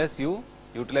answered unless you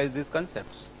utilize these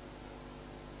concepts.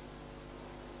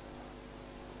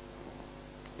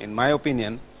 In my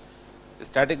opinion,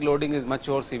 static loading is much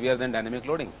more severe than dynamic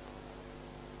loading.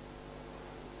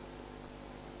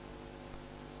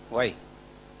 Why?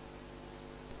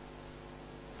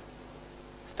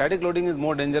 Static loading is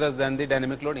more dangerous than the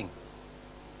dynamic loading.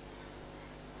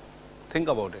 Think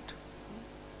about it.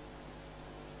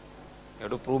 You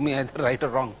have to prove me either right or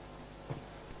wrong.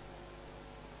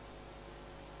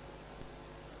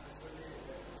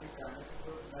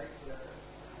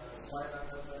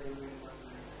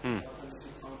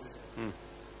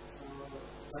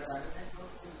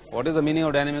 What is the meaning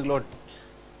of dynamic load?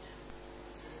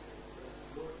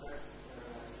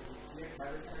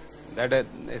 That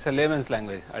is a layman's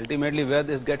language. Ultimately, where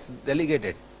this gets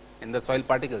delegated in the soil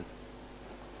particles.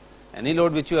 Any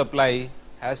load which you apply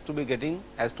has to be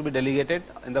delegated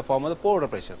in the form of the pore water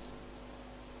pressures.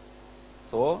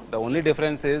 So, the only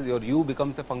difference is your u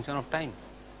becomes a function of time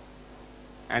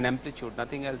and amplitude,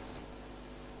 nothing else.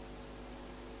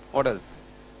 What else?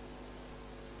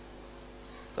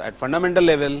 So, at fundamental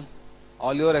level,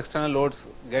 all your external loads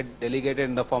get delegated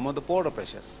in the form of the pore water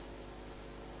pressures.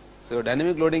 So, your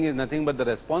dynamic loading is nothing but the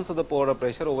response of the pore water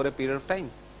pressure over a period of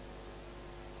time.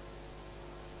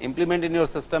 Implement in your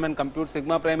system and compute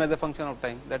sigma prime as a function of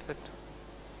time, that is it.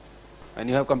 When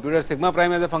you have computed sigma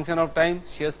prime as a function of time,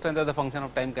 shear strength as a function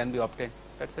of time can be obtained,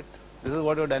 that is it. This is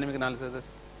what your dynamic analysis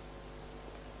is.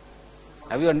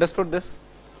 Have you understood this?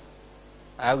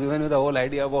 I have given you the whole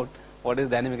idea about what is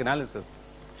dynamic analysis.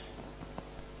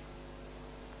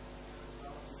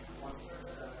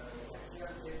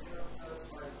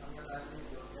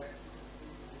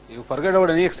 You forget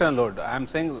about any external load. I am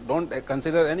saying don't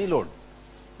consider any load.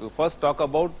 You first talk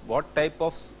about what type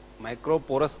of micro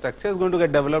porous structure is going to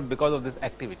get developed because of this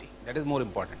activity. That is more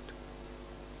important.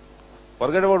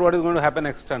 Forget about what is going to happen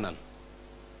external.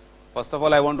 First of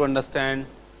all, I want to understand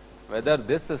whether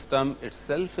this system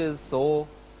itself is so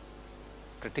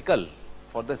critical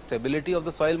for the stability of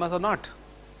the soil mass or not.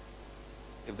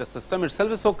 If the system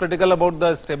itself is so critical about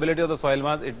the stability of the soil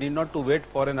mass, it need not to wait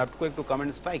for an earthquake to come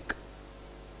and strike.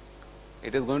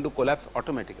 It is going to collapse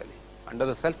automatically under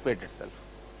the self weight itself.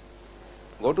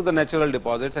 Go to the natural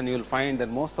deposits and you will find that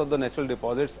most of the natural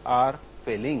deposits are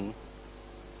failing.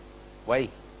 Why?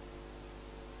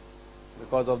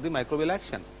 Because of the microbial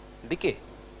action, decay.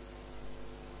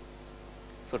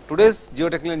 So, today's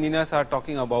geotechnical engineers are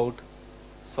talking about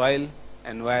soil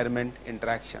environment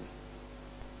interaction.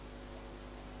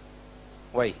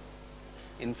 Why?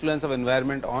 Influence of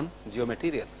environment on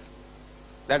geomaterials.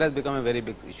 That has become a very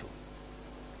big issue.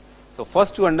 So,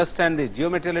 first you understand the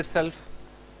geomaterial itself,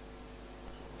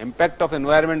 impact of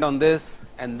environment on this,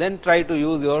 and then try to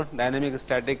use your dynamic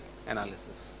static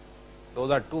analysis. Those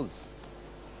are tools.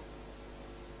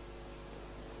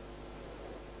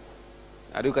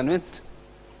 Are you convinced?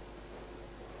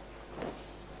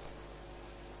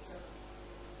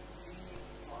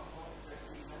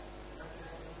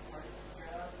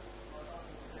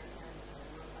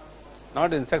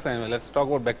 Not insects anyway, let us talk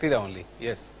about bacteria only,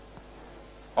 yes,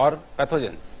 or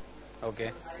pathogens.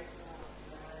 Okay.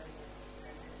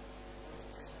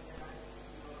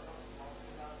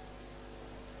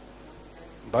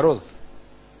 Burrows,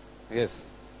 yes,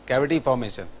 cavity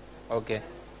formation, okay.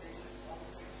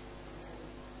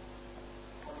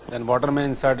 Then water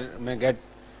may get,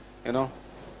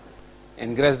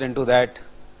 ingressed into that,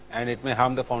 and it may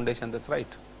harm the foundation, that's right.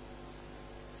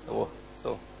 So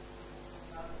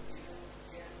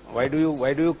why do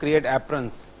you create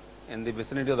aprons in the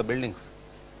vicinity of the buildings?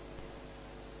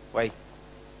 Why?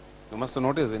 You must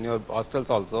notice in your hostels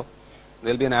also,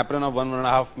 there will be an apron of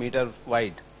 1.5 meter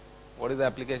wide. What is the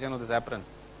application of this apron?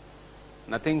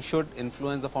 Nothing should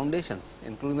influence the foundations,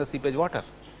 including the seepage water.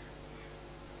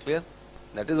 Clear?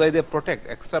 That is why they protect,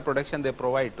 extra protection they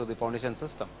provide to the foundation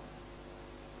system.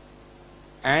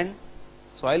 And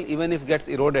soil, even if gets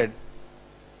eroded,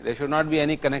 there should not be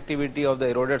any connectivity of the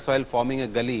eroded soil forming a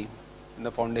gully in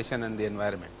the foundation and the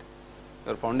environment.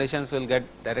 Your foundations will get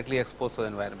directly exposed to the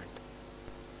environment.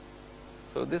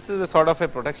 So, this is a sort of a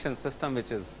protection system which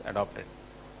is adopted.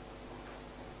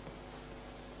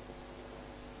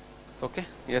 It's okay?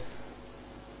 Yes.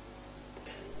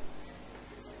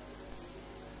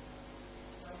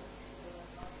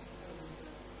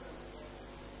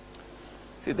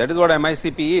 See, that is what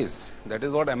MICP is. That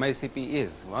is what MICP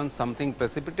is. Once something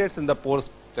precipitates in the pore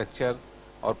structure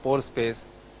or pore space,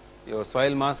 your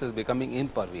soil mass is becoming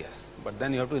impervious, but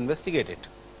then you have to investigate it.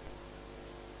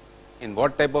 In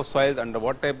what type of soils, under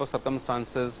what type of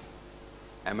circumstances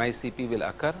MICP will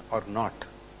occur or not.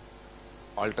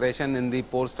 Alteration in the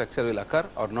pore structure will occur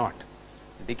or not.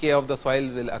 Decay of the soil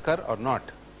will occur or not.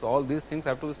 So, all these things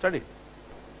have to be studied.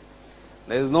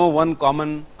 There is no one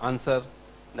common answer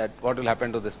that what will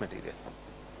happen to this material.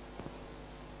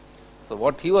 So,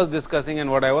 what he was discussing and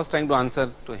what I was trying to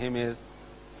answer to him is,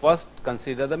 first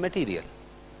consider the material,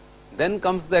 then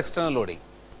comes the external loading.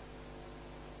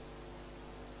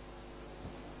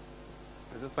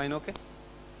 Is this fine? Okay.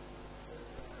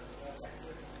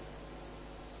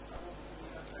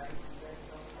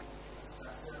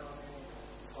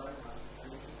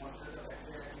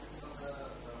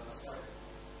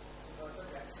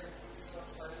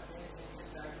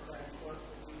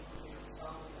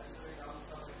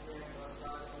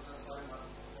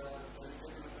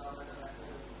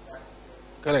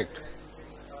 Correct.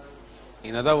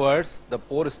 In other words, the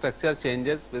pore structure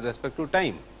changes with respect to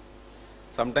time.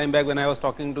 Some time back when I was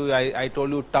talking to you, I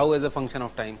told you tau as a function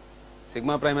of time,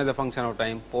 sigma prime as a function of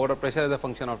time, pore pressure as a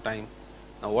function of time.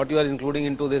 Now, what you are including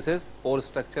into this is pore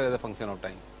structure as a function of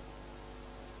time.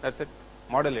 That is it,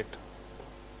 model it.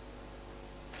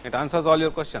 It answers all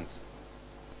your questions.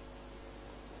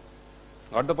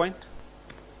 Got the point?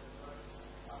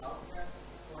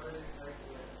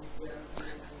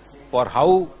 For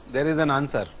how there is an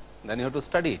answer, then you have to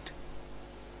study it.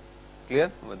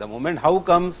 Clear? The moment how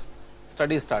comes,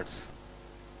 study starts.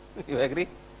 You agree?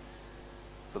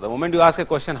 So, the moment you ask a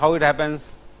question how it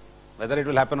happens, whether it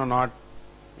will happen or not,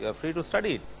 you are free to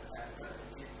study it.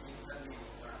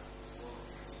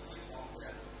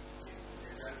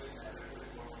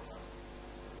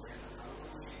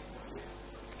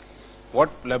 What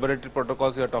laboratory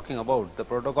protocols you are talking about? The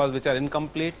protocols which are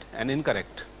incomplete and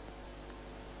incorrect.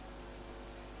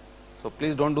 So,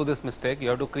 please do not do this mistake. You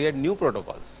have to create new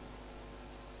protocols,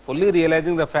 fully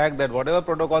realizing the fact that whatever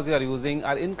protocols you are using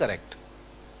are incorrect,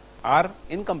 are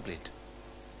incomplete.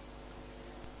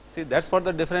 See, that is what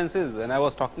the difference is. When I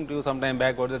was talking to you some time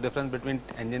back, what is the difference between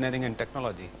engineering and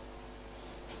technology?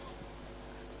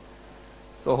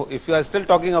 So, if you are still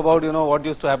talking about what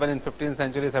used to happen in 15th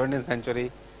century, 17th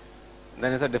century,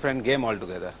 then it is a different game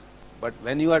altogether. But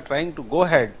when you are trying to go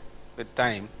ahead with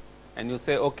time and you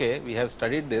say, okay, we have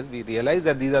studied this, we realize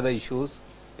that these are the issues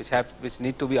which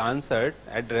need to be answered,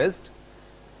 addressed,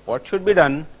 what should be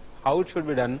done, how it should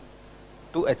be done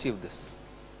to achieve this,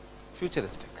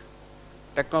 futuristic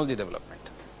technology development.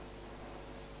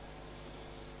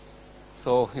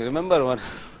 So, you remember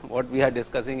what we are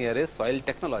discussing here is soil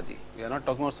technology. We are not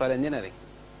talking about soil engineering.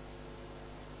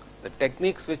 The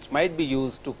techniques which might be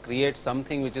used to create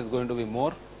something which is going to be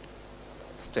more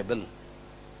stable,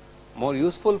 more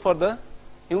useful for the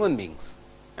human beings,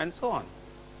 and so on.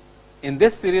 In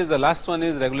this series, the last one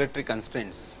is regulatory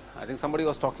constraints. I think somebody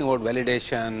was talking about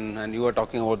validation and you were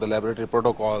talking about the laboratory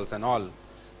protocols and all.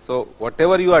 So,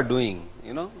 whatever you are doing,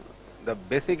 the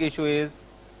basic issue is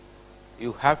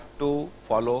you have to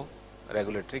follow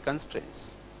regulatory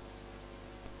constraints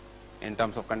in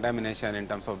terms of contamination, in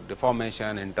terms of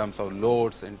deformation, in terms of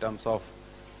loads, in terms of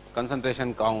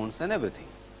concentration counts and everything.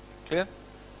 Clear?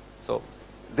 So,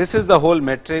 this is the whole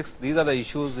matrix. These are the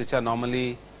issues which are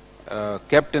normally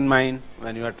kept in mind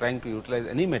when you are trying to utilize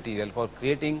any material for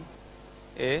creating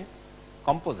a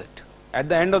composite. At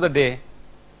the end of the day,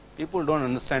 people do not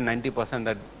understand 90%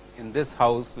 that in this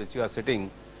house which you are sitting,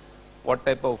 what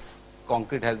type of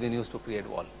concrete has been used to create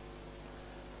wall.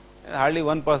 And hardly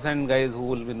 1% guys who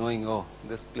will be knowing, oh,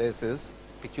 this place is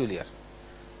peculiar.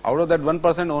 Out of that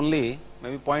 1% only,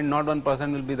 maybe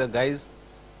 0.01% will be the guys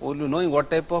who will be knowing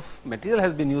what type of material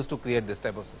has been used to create this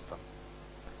type of system.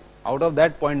 Out of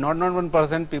that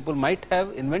 0.01%, people might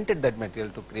have invented that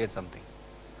material to create something.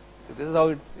 So, this is how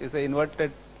it is an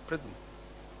inverted prism.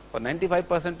 For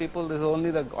 95% people, this is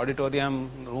only the auditorium,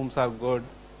 rooms are good,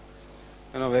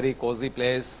 very cozy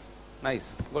place,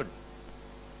 nice, good.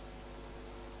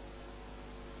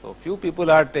 So, few people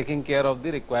are taking care of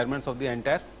the requirements of the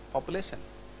entire population.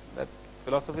 That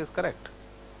philosophy is correct.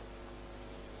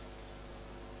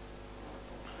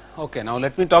 Okay, now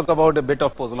let me talk about a bit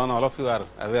of pozzolana. All of you are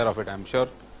aware of it, I am sure.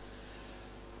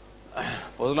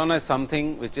 Pozzolana is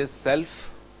something which is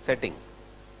self-setting,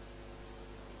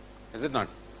 is it not?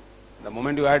 The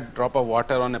moment you add drop of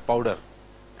water on a powder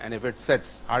and if it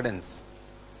sets, hardens,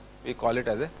 we call it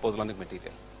as a pozzolanic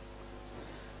material.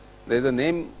 There is a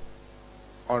name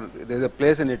or there is a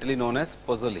place in Italy known as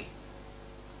Pozzoli.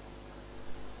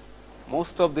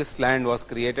 Most of this land was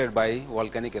created by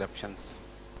volcanic eruptions.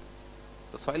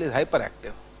 The soil is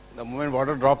hyperactive. The moment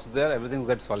water drops there, everything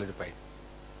gets solidified.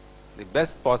 The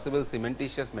best possible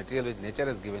cementitious material which nature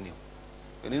has given you.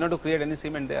 You need not to create any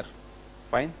cement there.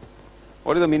 Fine.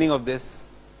 What is the meaning of this?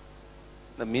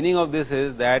 The meaning of this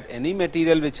is that any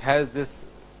material which has this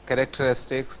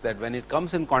characteristics that when it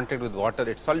comes in contact with water,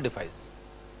 it solidifies,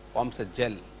 forms a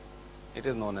gel. It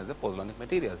is known as a pozzolanic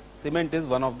material. Cement is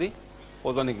one of the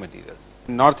pozzolanic materials.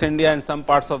 In North India and some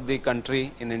parts of the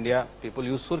country in India, people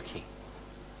use surkhi.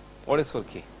 What is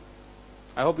surkhi?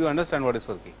 I hope you understand what is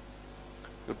surkhi.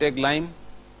 You take lime,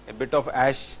 a bit of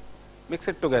ash, mix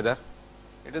it together.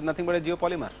 It is nothing but a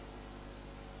geopolymer.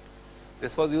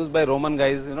 This was used by Roman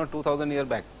guys, 2000 years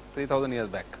back, 3000 years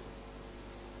back.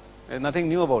 There is nothing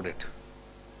new about it.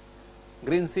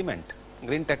 Green cement,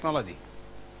 green technology,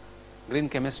 green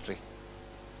chemistry,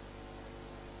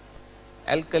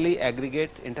 alkali aggregate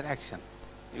interaction.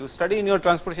 You study in your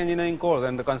transportation engineering course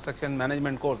and the construction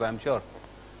management course, I am sure.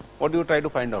 What do you try to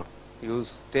find out? You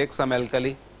take some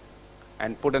alkali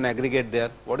and put an aggregate there.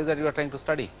 What is that you are trying to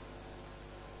study?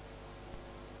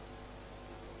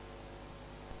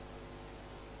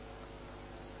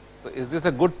 So, is this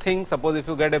a good thing? Suppose if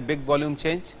you get a big volume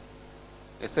change,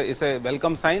 It's a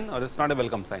welcome sign or it's not a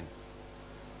welcome sign?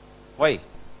 Why?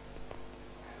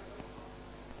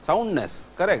 Soundness,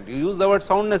 correct. You use the word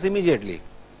soundness immediately.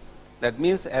 That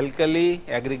means alkali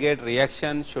aggregate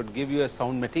reaction should give you a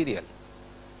sound material.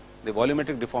 The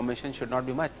volumetric deformation should not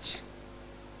be much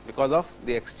because of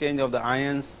the exchange of the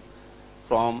ions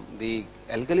from the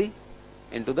alkali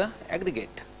into the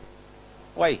aggregate.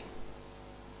 Why?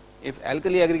 If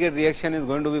alkali aggregate reaction is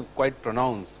going to be quite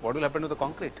pronounced, what will happen to the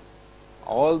concrete?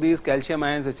 All these calcium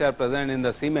ions which are present in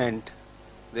the cement,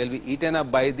 they will be eaten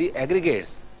up by the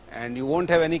aggregates, and you won't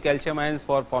have any calcium ions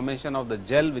for formation of the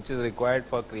gel which is required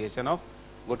for creation of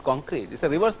good concrete. It's a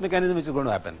reverse mechanism which is going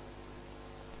to happen.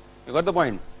 You got the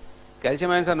point?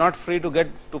 Calcium ions are not free to get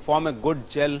to form a good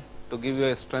gel to give you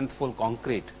a strengthful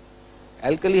concrete.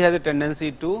 Alkali has a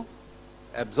tendency to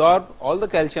absorb all the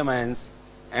calcium ions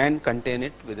and contain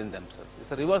it within themselves.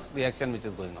 It's a reverse reaction which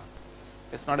is going on.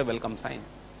 It's not a welcome sign.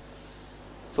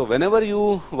 So whenever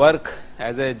you work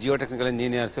as a geotechnical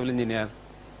engineer, civil engineer,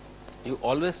 you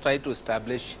always try to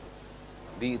establish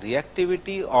the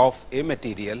reactivity of a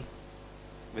material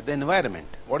with the environment.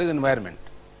 What is environment?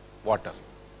 Water,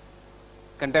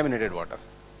 contaminated water,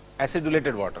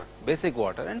 acidulated water, basic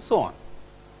water, and so on.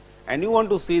 And you want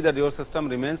to see that your system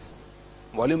remains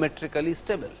volumetrically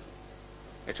stable.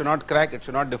 It should not crack, it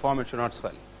should not deform, it should not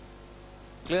swell.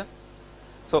 Clear?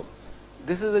 So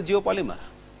this is a geopolymer.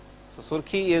 So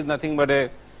Surkhi is nothing but a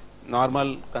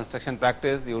normal construction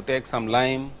practice. You take some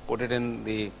lime, put it in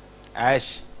the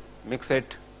ash, mix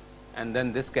it, and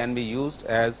then this can be used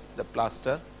as the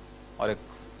plaster or a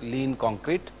lean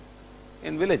concrete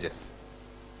in villages.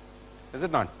 Is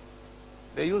it not?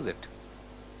 They use it.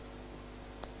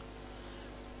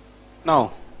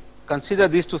 Now consider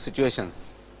these two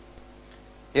situations.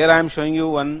 Here I am showing you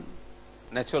one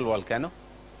natural volcano.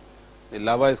 The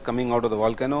lava is coming out of the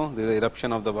volcano. There is an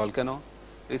eruption of the volcano.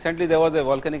 Recently there was a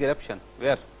volcanic eruption.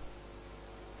 Where?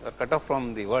 You are cut off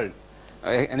from the world.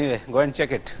 Anyway, go and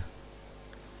check it.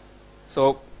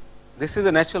 So this is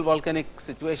a natural volcanic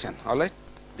situation. All right.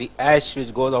 The ash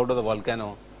which goes out of the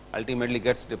volcano ultimately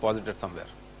gets deposited somewhere,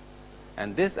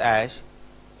 and this ash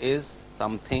is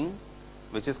something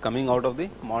which is coming out of the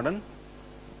modern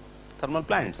thermal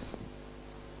plants.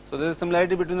 So there is a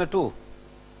similarity between the two.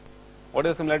 What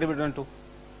is the similarity between the two?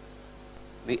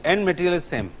 The end material is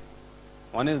same.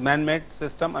 One is man-made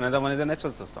system, another one is a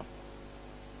natural system.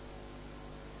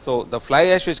 So the fly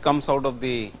ash which comes out of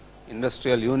the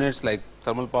industrial units like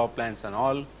thermal power plants and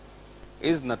all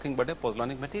is nothing but a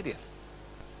pozzolanic material.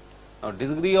 Now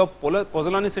degree of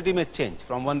pozzolanicity may change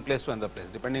from one place to another place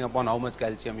depending upon how much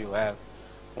calcium you have,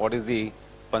 what is the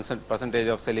percentage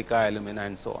of silica, alumina,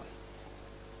 and so on.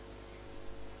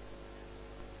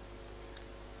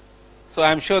 So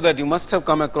I am sure that you must have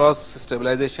come across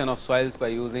stabilization of soils by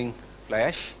using fly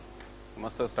ash. You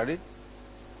must have studied.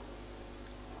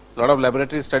 A lot of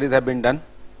laboratory studies have been done.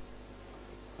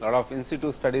 A lot of in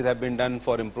situ studies have been done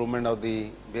for improvement of the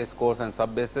base course and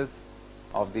sub bases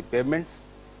of the pavements.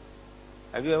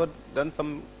 Have you ever done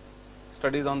some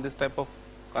studies on this type of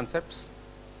concepts?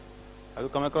 Have you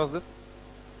come across this?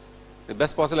 The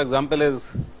best possible example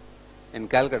is in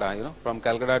Calcutta. You know, from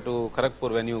Calcutta to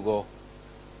Kharagpur when you go,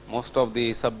 most of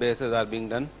the sub bases are being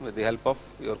done with the help of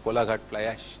your Kolaghat fly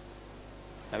ash.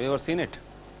 Have you ever seen it?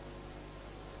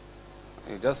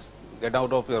 You just get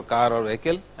out of your car or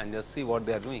vehicle and just see what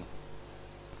they are doing.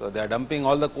 So they are dumping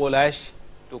all the coal ash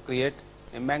to create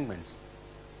embankments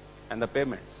and the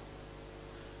pavements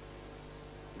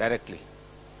directly.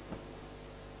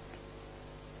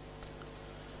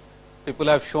 People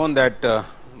have shown that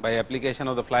by application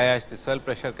of the fly ash, the soil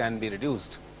pressure can be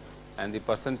reduced and the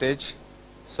percentage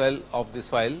swell of the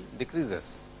soil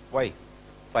decreases. Why?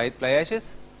 Fly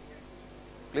ashes?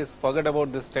 Please forget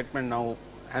about this statement now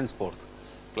henceforth.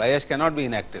 Fly ash cannot be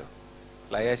inactive.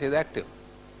 Fly ash is active,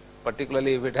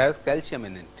 particularly if it has calcium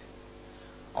in it,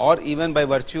 or even by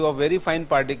virtue of very fine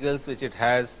particles which it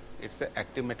has, it is an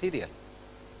active material.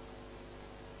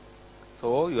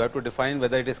 So you have to define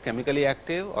whether it is chemically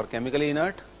active or chemically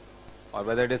inert, or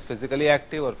whether it is physically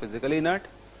active or physically inert,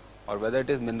 or whether it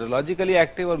is mineralogically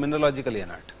active or mineralogically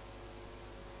inert.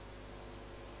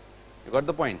 You got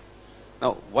the point?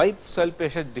 Now why soil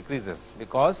pressure decreases?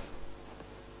 Because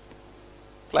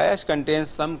fly ash contains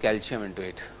some calcium into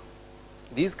it.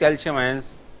 These calcium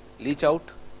ions leach out,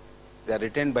 they are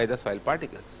retained by the soil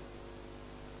particles.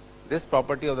 This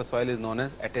property of the soil is known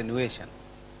as attenuation.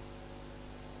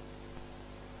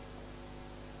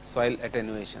 Soil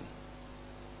attenuation.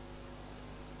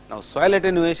 Now soil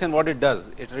attenuation, what it does?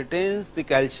 It retains the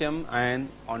calcium ion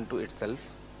onto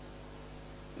itself.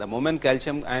 The moment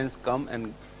calcium ions come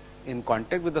and in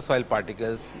contact with the soil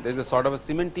particles, there is a sort of a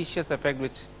cementitious effect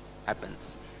which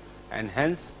happens, and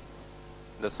hence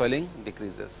the swelling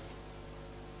decreases.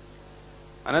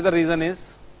 Another reason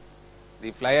is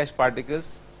the fly ash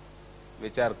particles,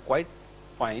 which are quite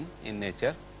fine in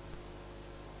nature,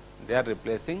 they are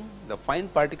replacing the fine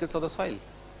particles of the soil,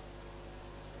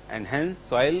 and hence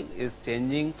soil is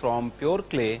changing from pure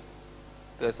clay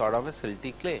to a sort of a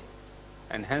silty clay,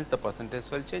 and hence the percentage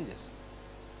swell changes.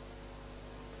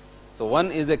 So,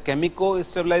 one is a chemico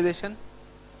stabilization,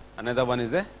 another one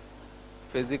is a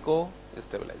physico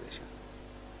stabilization.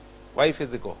 Why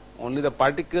physico? Only the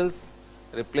particles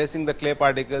replacing the clay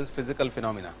particles, physical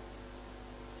phenomena.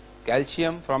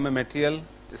 Calcium from a material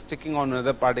sticking on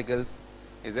other particles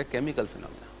is a chemical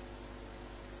phenomena.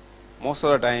 Most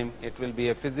of the time it will be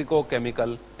a physico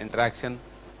chemical interaction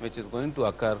which is going to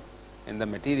occur in the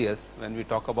materials when we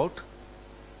talk about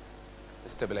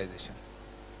stabilization.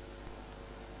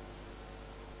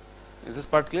 Is this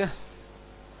part clear?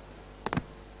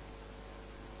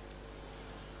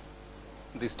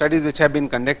 The studies which have been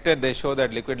conducted, they show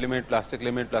that liquid limit,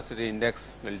 plasticity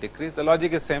index will decrease. The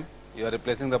logic is same. You are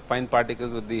replacing the fine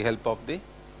particles with the help of the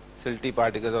silty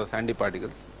particles or sandy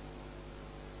particles.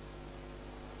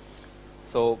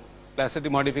 So, plasticity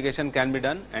modification can be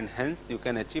done, and hence you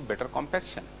can achieve better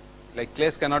compaction. Like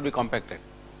clays cannot be compacted,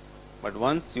 but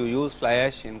once you use fly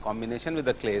ash in combination with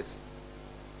the clays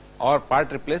or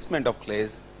part replacement of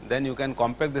clays, then you can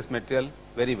compact this material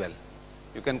very well.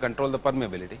 You can control the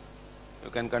permeability, you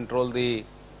can control the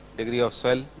degree of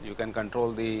swell, you can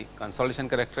control the consolidation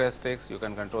characteristics, you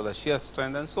can control the shear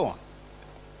strength, and so on.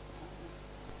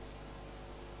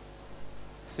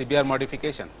 CBR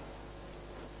modification,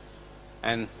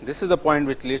 and this is the point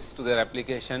which leads to their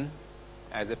application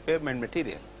as a pavement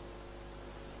material.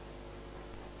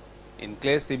 In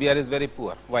clays, CBR is very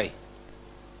poor. Why?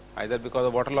 Either because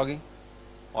of waterlogging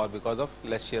or because of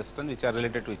less shear strength, which are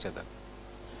related to each other.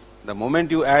 The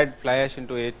moment you add fly ash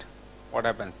into it, what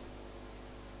happens?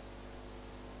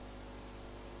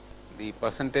 The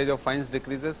percentage of fines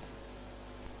decreases,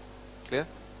 clear,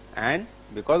 and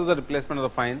because of the replacement of the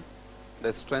fine,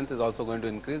 the strength is also going to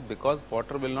increase, because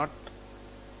water will not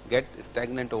get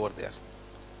stagnant over there.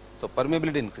 So,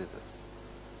 permeability increases.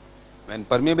 When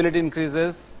permeability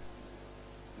increases,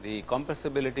 the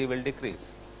compressibility will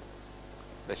decrease,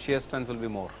 the shear strength will be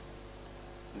more,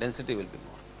 density will be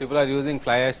more. People are using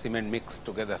fly ash cement mix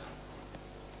together,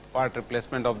 part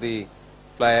replacement of the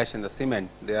fly ash in the cement.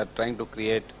 They are trying to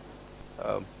create,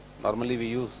 normally we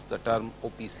use the term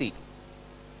OPC,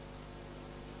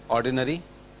 ordinary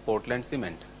Portland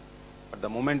cement, but the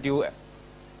moment you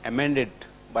amend it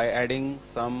by adding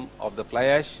some of the fly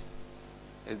ash,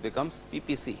 it becomes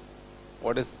PPC.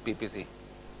 What is PPC?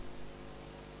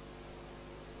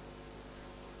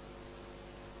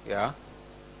 Yeah,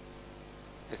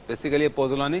 it's basically a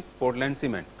pozzolanic Portland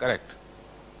cement, correct.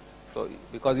 So,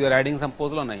 because you are adding some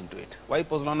pozzolana into it. Why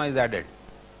pozzolana is added?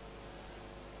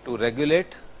 To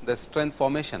regulate the strength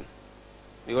formation.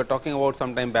 We were talking about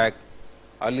some time back,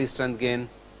 early strength gain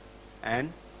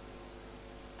and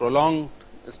prolonged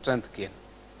strength gain.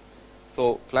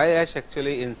 So, fly ash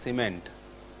actually in cement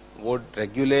would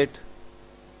regulate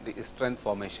the strength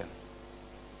formation.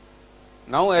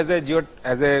 Now, as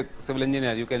a civil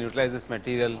engineer, you can utilize this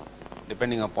material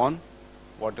depending upon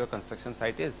what your construction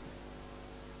site is.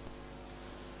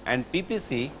 And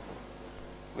PPC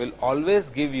will always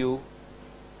give you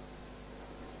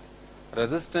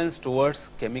resistance towards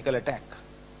chemical attack.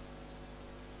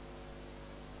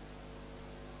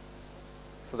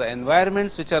 So, the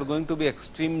environments which are going to be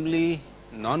extremely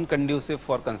non-conducive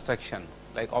for construction,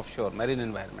 like offshore marine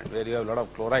environment, where you have a lot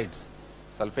of chlorides,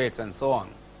 sulfates and so on,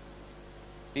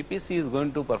 PPC is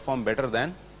going to perform better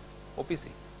than OPC.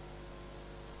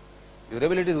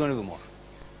 Durability is going to be more.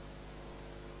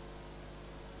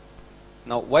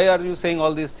 Now, why are you saying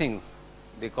all these things?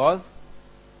 Because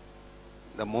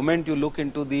the moment you look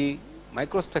into the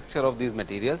microstructure of these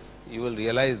materials, you will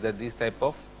realize that these type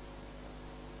of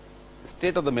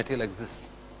state of the material exists,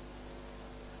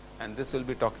 and this will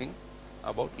be talking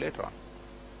about later on.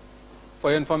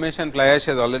 For your information, fly ash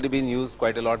has already been used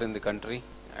quite a lot in the country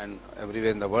and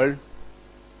everywhere in the world.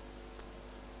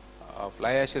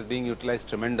 Fly ash is being utilized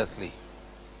tremendously.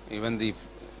 Even the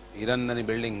Hirandani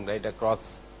building right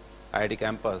across IIT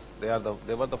campus, they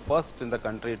were the first in the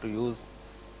country to use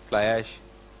fly ash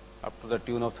up to the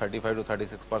tune of 35 to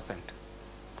 36%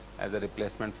 as a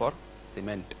replacement for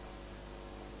cement.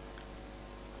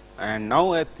 And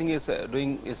now I think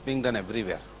it's being done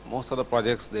everywhere. Most of the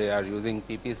projects, they are using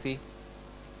PPC,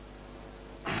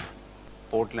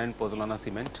 Portland pozzolana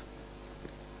cement.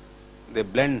 they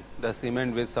blend the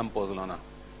cement with some pozzolana.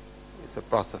 It's a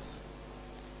process.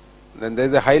 Then there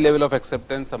is a high level of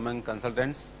acceptance among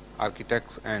consultants,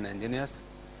 architects and engineers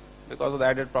because of the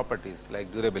added properties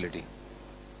like durability.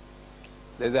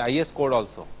 There is a IS code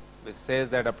also which says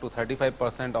that up to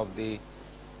 35% of the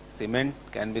cement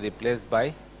can be replaced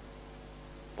by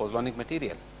pozzolanic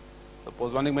material. The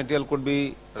pozzolanic material could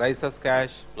be rice husk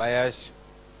ash, fly ash,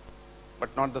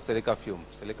 but not the silica fume.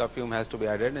 Silica fume has to be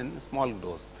added in small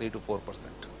dose, 3 to 4%.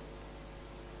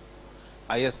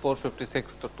 IS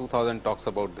 456 to 2000 talks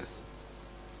about this.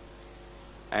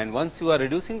 And once you are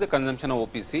reducing the consumption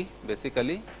of OPC,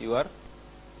 basically you are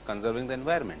conserving the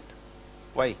environment.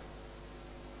 Why?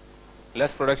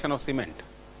 Less production of cement,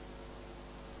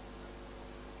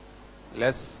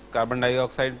 less carbon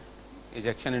dioxide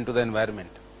ejection into the environment.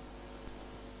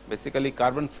 Basically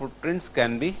carbon footprints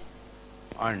can be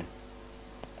earned.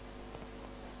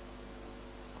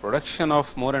 Production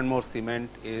of more and more cement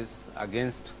is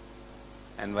against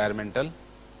environmental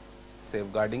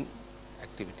safeguarding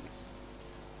activities.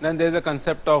 Then there is a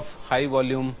concept of high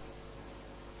volume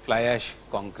fly ash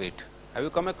concrete. Have you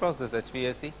come across this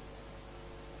HVAC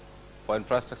for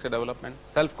infrastructure development?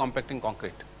 Self compacting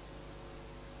concrete.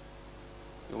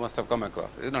 You must have come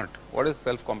across, is it not? What is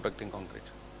self compacting concrete?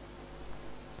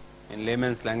 In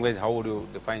layman's language, how would you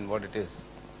define what it is?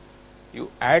 You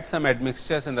add some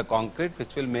admixtures in the concrete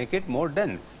which will make it more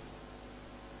dense.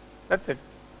 That's it.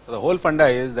 So the whole funda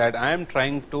is that I am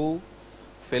trying to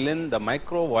fill in the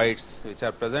micro voids which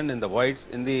are present in the voids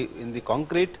in the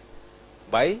concrete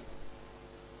by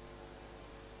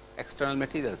external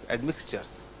materials,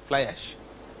 admixtures, fly ash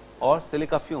or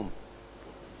silica fume.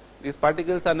 These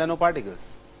particles are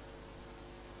nanoparticles.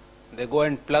 They go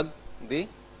and plug the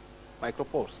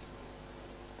micropores.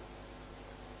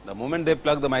 The moment they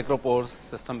plug the micropores,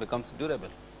 system becomes durable,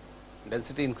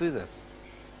 density increases.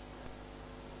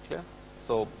 Clear?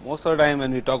 So most of the time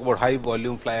when we talk about high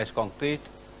volume fly ash concrete,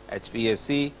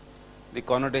 HVAC, the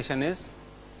connotation is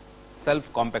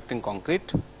self compacting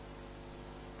concrete.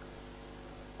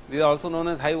 These are also known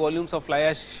as high volumes of fly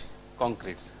ash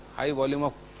concretes. High volume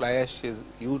of fly ash is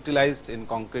utilized in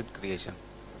concrete creation.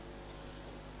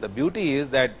 The beauty is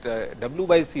that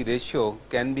W/C ratio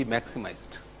can be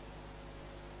maximized,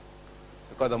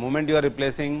 because the moment you are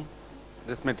replacing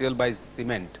this material by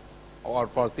cement or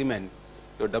for cement,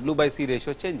 your W/C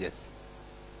ratio changes.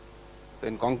 So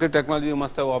in concrete technology, you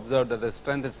must have observed that the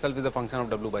strength itself is a function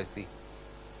of W/C.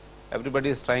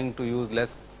 Everybody is trying to use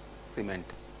less cement.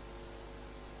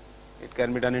 It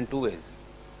can be done in two ways.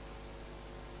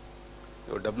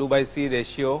 Your W/C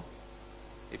ratio,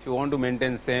 if you want to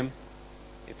maintain same,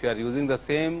 if you are using the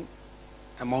same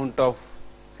amount of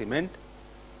cement,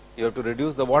 you have to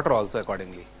reduce the water also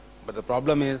accordingly. But the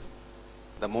problem is,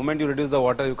 the moment you reduce the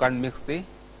water, you can't mix the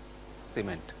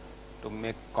cement to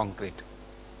make concrete.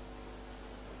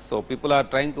 So people are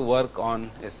trying to work on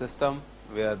a system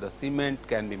where the cement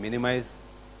can be minimized,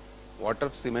 water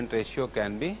cement ratio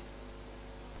can be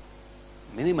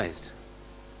minimized.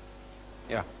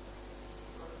 Yeah.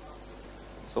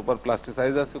 Super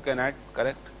plasticizers you can add,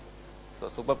 correct? So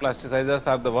super plasticizers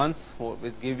are the ones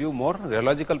which give you more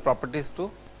rheological properties to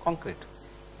concrete,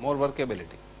 more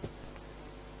workability.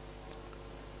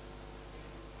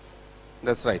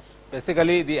 That's right.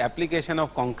 Basically the application of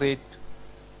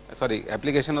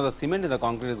application of the cement in the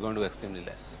concrete is going to be extremely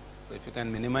less. So if you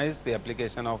can minimize the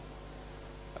application of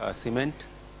cement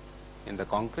in the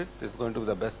concrete, this is going to be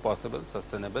the best possible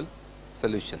sustainable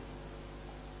solution.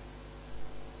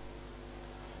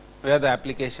 Where are the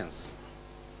applications?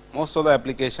 Most of the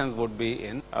applications would be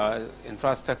in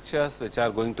infrastructures which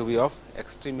are going to be of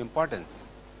extreme importance.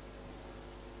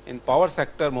 In power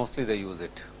sector, mostly they use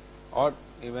it, or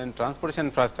even transportation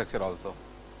infrastructure also.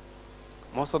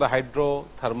 Most of the hydro,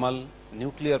 thermal,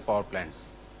 nuclear power plants,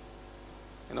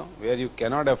 where you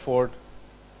cannot afford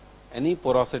any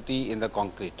porosity in the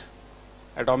concrete,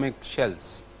 atomic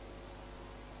shells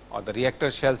or the reactor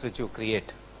shells which you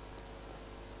create.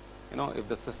 If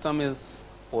the system is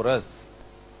porous,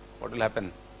 what will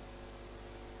happen?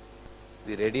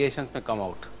 The radiations may come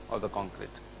out of the concrete.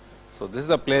 So this is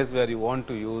the place where you want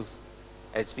to use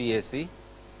HVAC,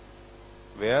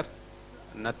 where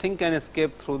nothing can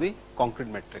escape through the concrete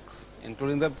matrix,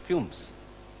 including the fumes,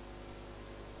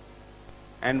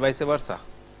 and vice versa.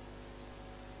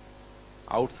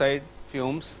 Outside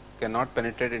fumes cannot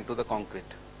penetrate into the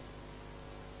concrete,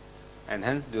 and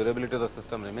hence durability of the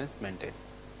system remains maintained.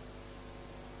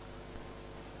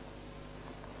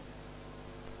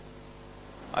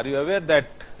 Are you aware that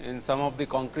in some of the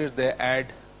concretes they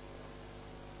add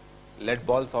lead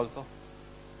balls also?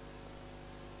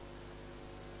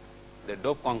 They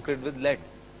dope concrete with lead.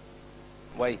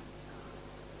 Why?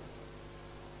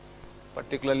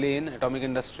 Particularly in atomic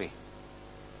industry,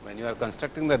 when you are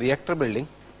constructing the reactor building,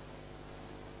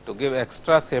 to give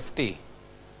extra safety,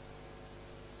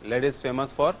 lead is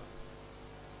famous for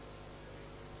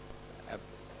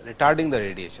retarding the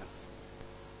radiations.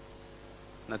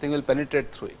 Nothing will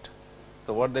penetrate through it.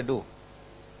 So what they do,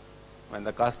 when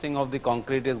the casting of the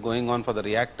concrete is going on for the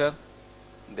reactor,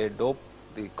 they dope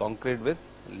the concrete with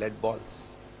lead balls.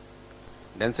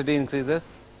 Density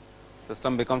increases,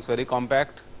 system becomes very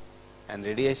compact, and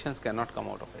radiations cannot come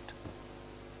out of it.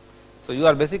 So you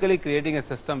are basically creating a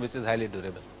system which is highly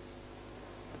durable.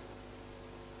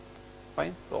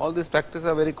 Fine. So all these practices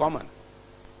are very common.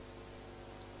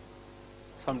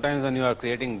 Sometimes when you are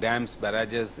creating dams,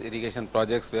 barrages, irrigation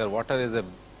projects where water is a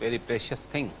very precious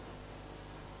thing,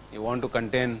 you want to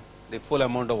contain the full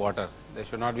amount of water. There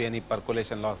should not be any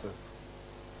percolation losses.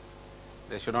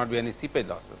 There should not be any seepage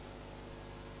losses.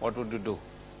 What would you do?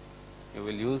 You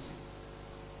will use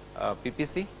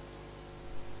PPC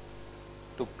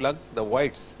to plug the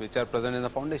voids which are present in the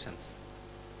foundations,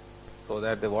 so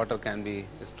that the water can be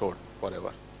stored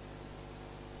forever.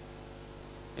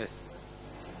 Yes.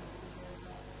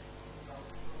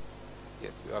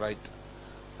 Yes, you are right.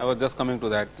 I was just coming to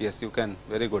that. Yes, you can.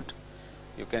 Very good.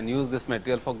 You can use this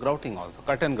material for grouting also,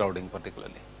 curtain grouting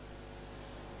particularly.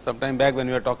 Sometime back when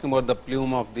we were talking about the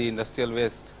plume of the industrial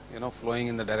waste, flowing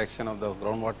in the direction of the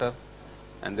groundwater,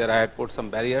 and there I had put some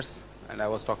barriers, and I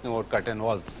was talking about curtain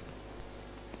walls.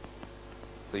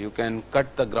 So you can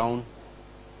cut the ground,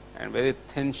 and very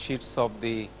thin sheets of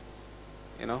the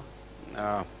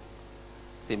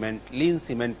lean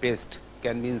cement paste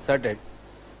can be inserted,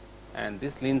 and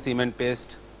this lean cement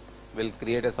paste will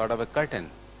create a sort of a curtain,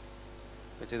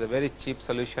 which is a very cheap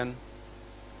solution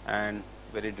and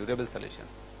very durable solution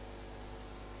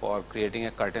for creating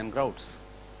a curtain grouts.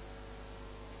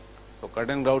 So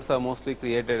curtain grouts are mostly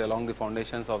created along the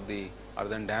foundations of the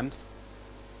earthen dams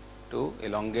to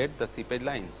elongate the seepage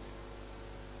lines,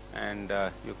 and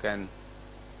you can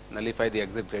nullify the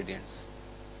exit gradients.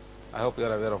 I hope you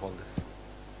are aware of all this.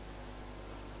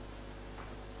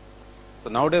 So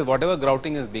nowadays whatever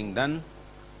grouting is being done,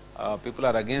 people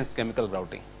are against chemical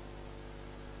grouting.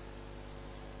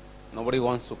 Nobody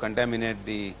wants to contaminate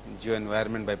the geo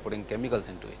environment by putting chemicals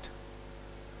into it,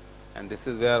 and this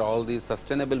is where all these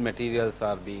sustainable materials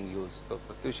are being used. So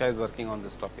Pratyusha is working on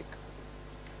this topic.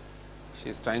 She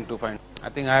is trying to find. I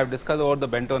think I have discussed about the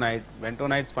bentonite.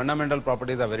 Bentonite's fundamental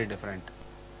properties are very different.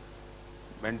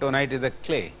 Bentonite is a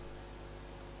clay.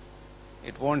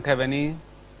 It won't have any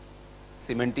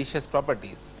cementitious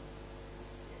properties,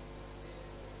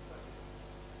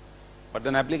 but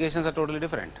then applications are totally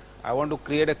different. I want to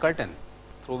create a curtain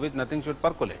through which nothing should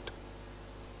percolate.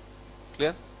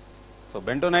 Clear? So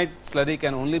bentonite slurry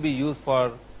can only be used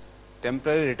for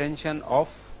temporary retention of,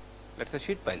 let us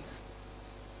say, sheet piles.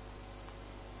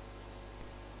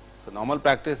 So normal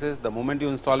practice is, the moment you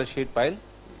install a sheet pile,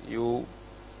 you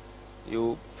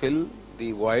fill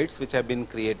the voids which have been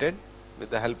created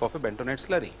with the help of a bentonite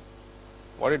slurry.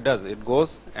 What it does, it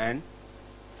goes and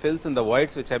fills in the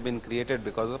voids which have been created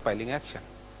because of the piling action,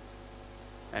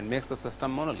 and makes the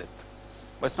system monolith,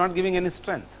 but it is not giving any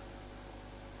strength.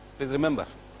 Please remember.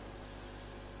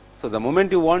 So the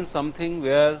moment you want something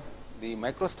where the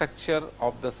microstructure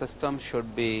of the system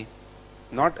should be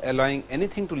not allowing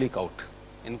anything to leak out,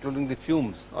 including the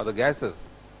fumes or the gases,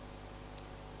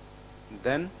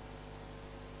 then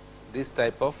this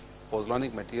type of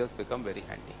pozzolanic materials become very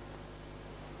handy.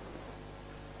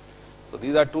 So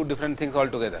these are two different things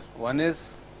altogether. One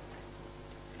is,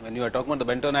 when you are talking about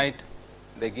the bentonite,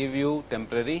 they give you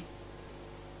temporary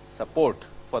support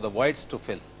for the voids to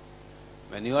fill.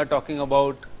 When you are talking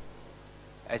about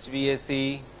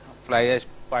HVAC, fly ash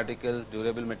particles,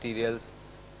 durable materials,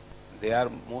 they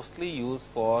are mostly used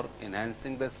for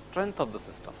enhancing the strength of the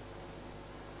system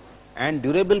and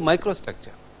durable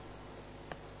microstructure.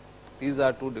 These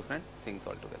are two different things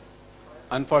altogether.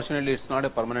 Unfortunately, it is not a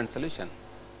permanent solution.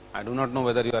 I do not know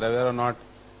whether you are aware or not,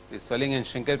 the swelling and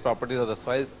shrinkage properties of the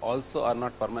soils also are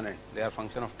not permanent, they are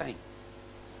function of time.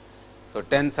 So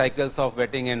 10 cycles of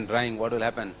wetting and drying, what will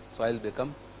happen? Soil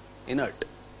become inert.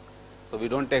 So we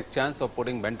don't take chance of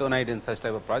putting bentonite in such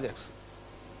type of projects.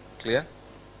 Clear?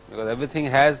 Because everything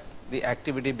has the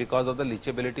activity because of the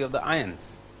leachability of the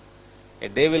ions. A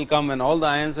day will come when all the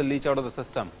ions will leach out of the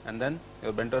system, and then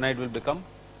your bentonite will become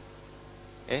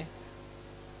a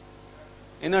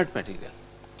inert material.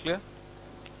 Clear?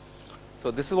 So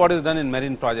this is what is done in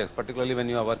marine projects, particularly when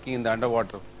you are working in the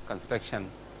underwater construction,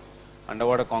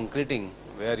 underwater concreting,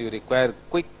 where you require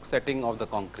quick setting of the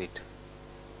concrete.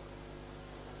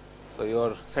 So,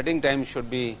 your setting time should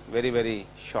be very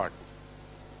short,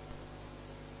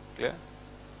 clear.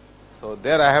 So,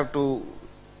 there I have to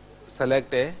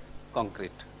select a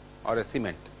concrete or a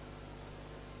cement,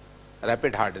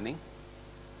 rapid hardening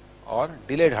or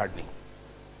delayed hardening.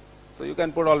 So, you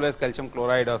can put always calcium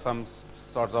chloride or some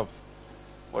sorts of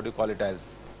what you call it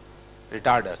as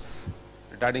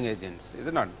retarding agents, is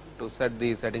it not, to set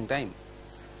the setting time.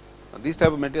 Now, these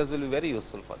type of materials will be very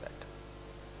useful for that.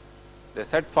 They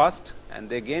set fast and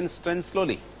they gain strength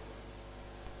slowly.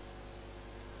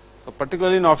 So,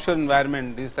 particularly in offshore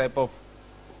environment, these type of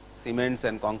cements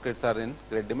and concretes are in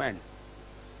great demand.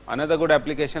 Another good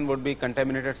application would be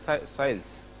contaminated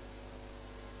soils,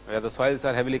 where the soils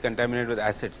are heavily contaminated with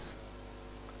acids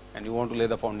and you want to lay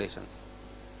the foundations.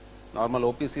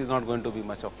 Normal OPC is not going to be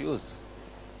much of use.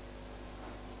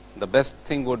 The best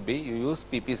thing would be you use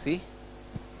PPC,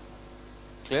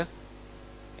 clear.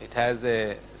 It has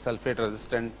a sulfate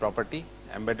resistant property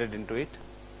embedded into it,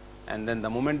 and then the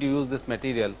moment you use this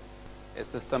material, a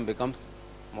system becomes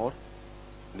more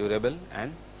durable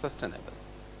and sustainable.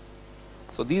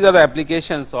 So, these are the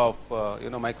applications of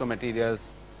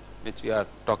micromaterials which we are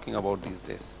talking about these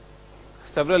days.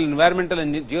 Several environmental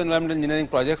and geo-environmental engineering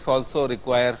projects also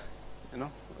require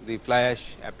the fly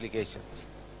ash applications,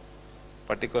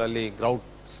 particularly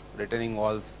grouts, retaining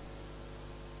walls,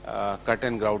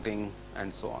 curtain grouting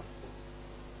and so on.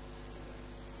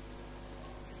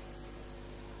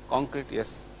 Concrete,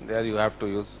 yes, there you have to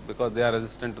use because they are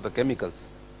resistant to the chemicals.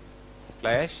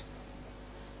 Fly ash,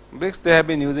 bricks they have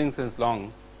been using since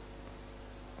long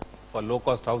for low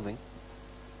cost housing.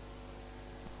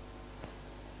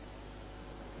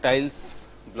 Tiles,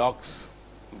 blocks,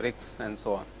 bricks and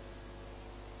so on.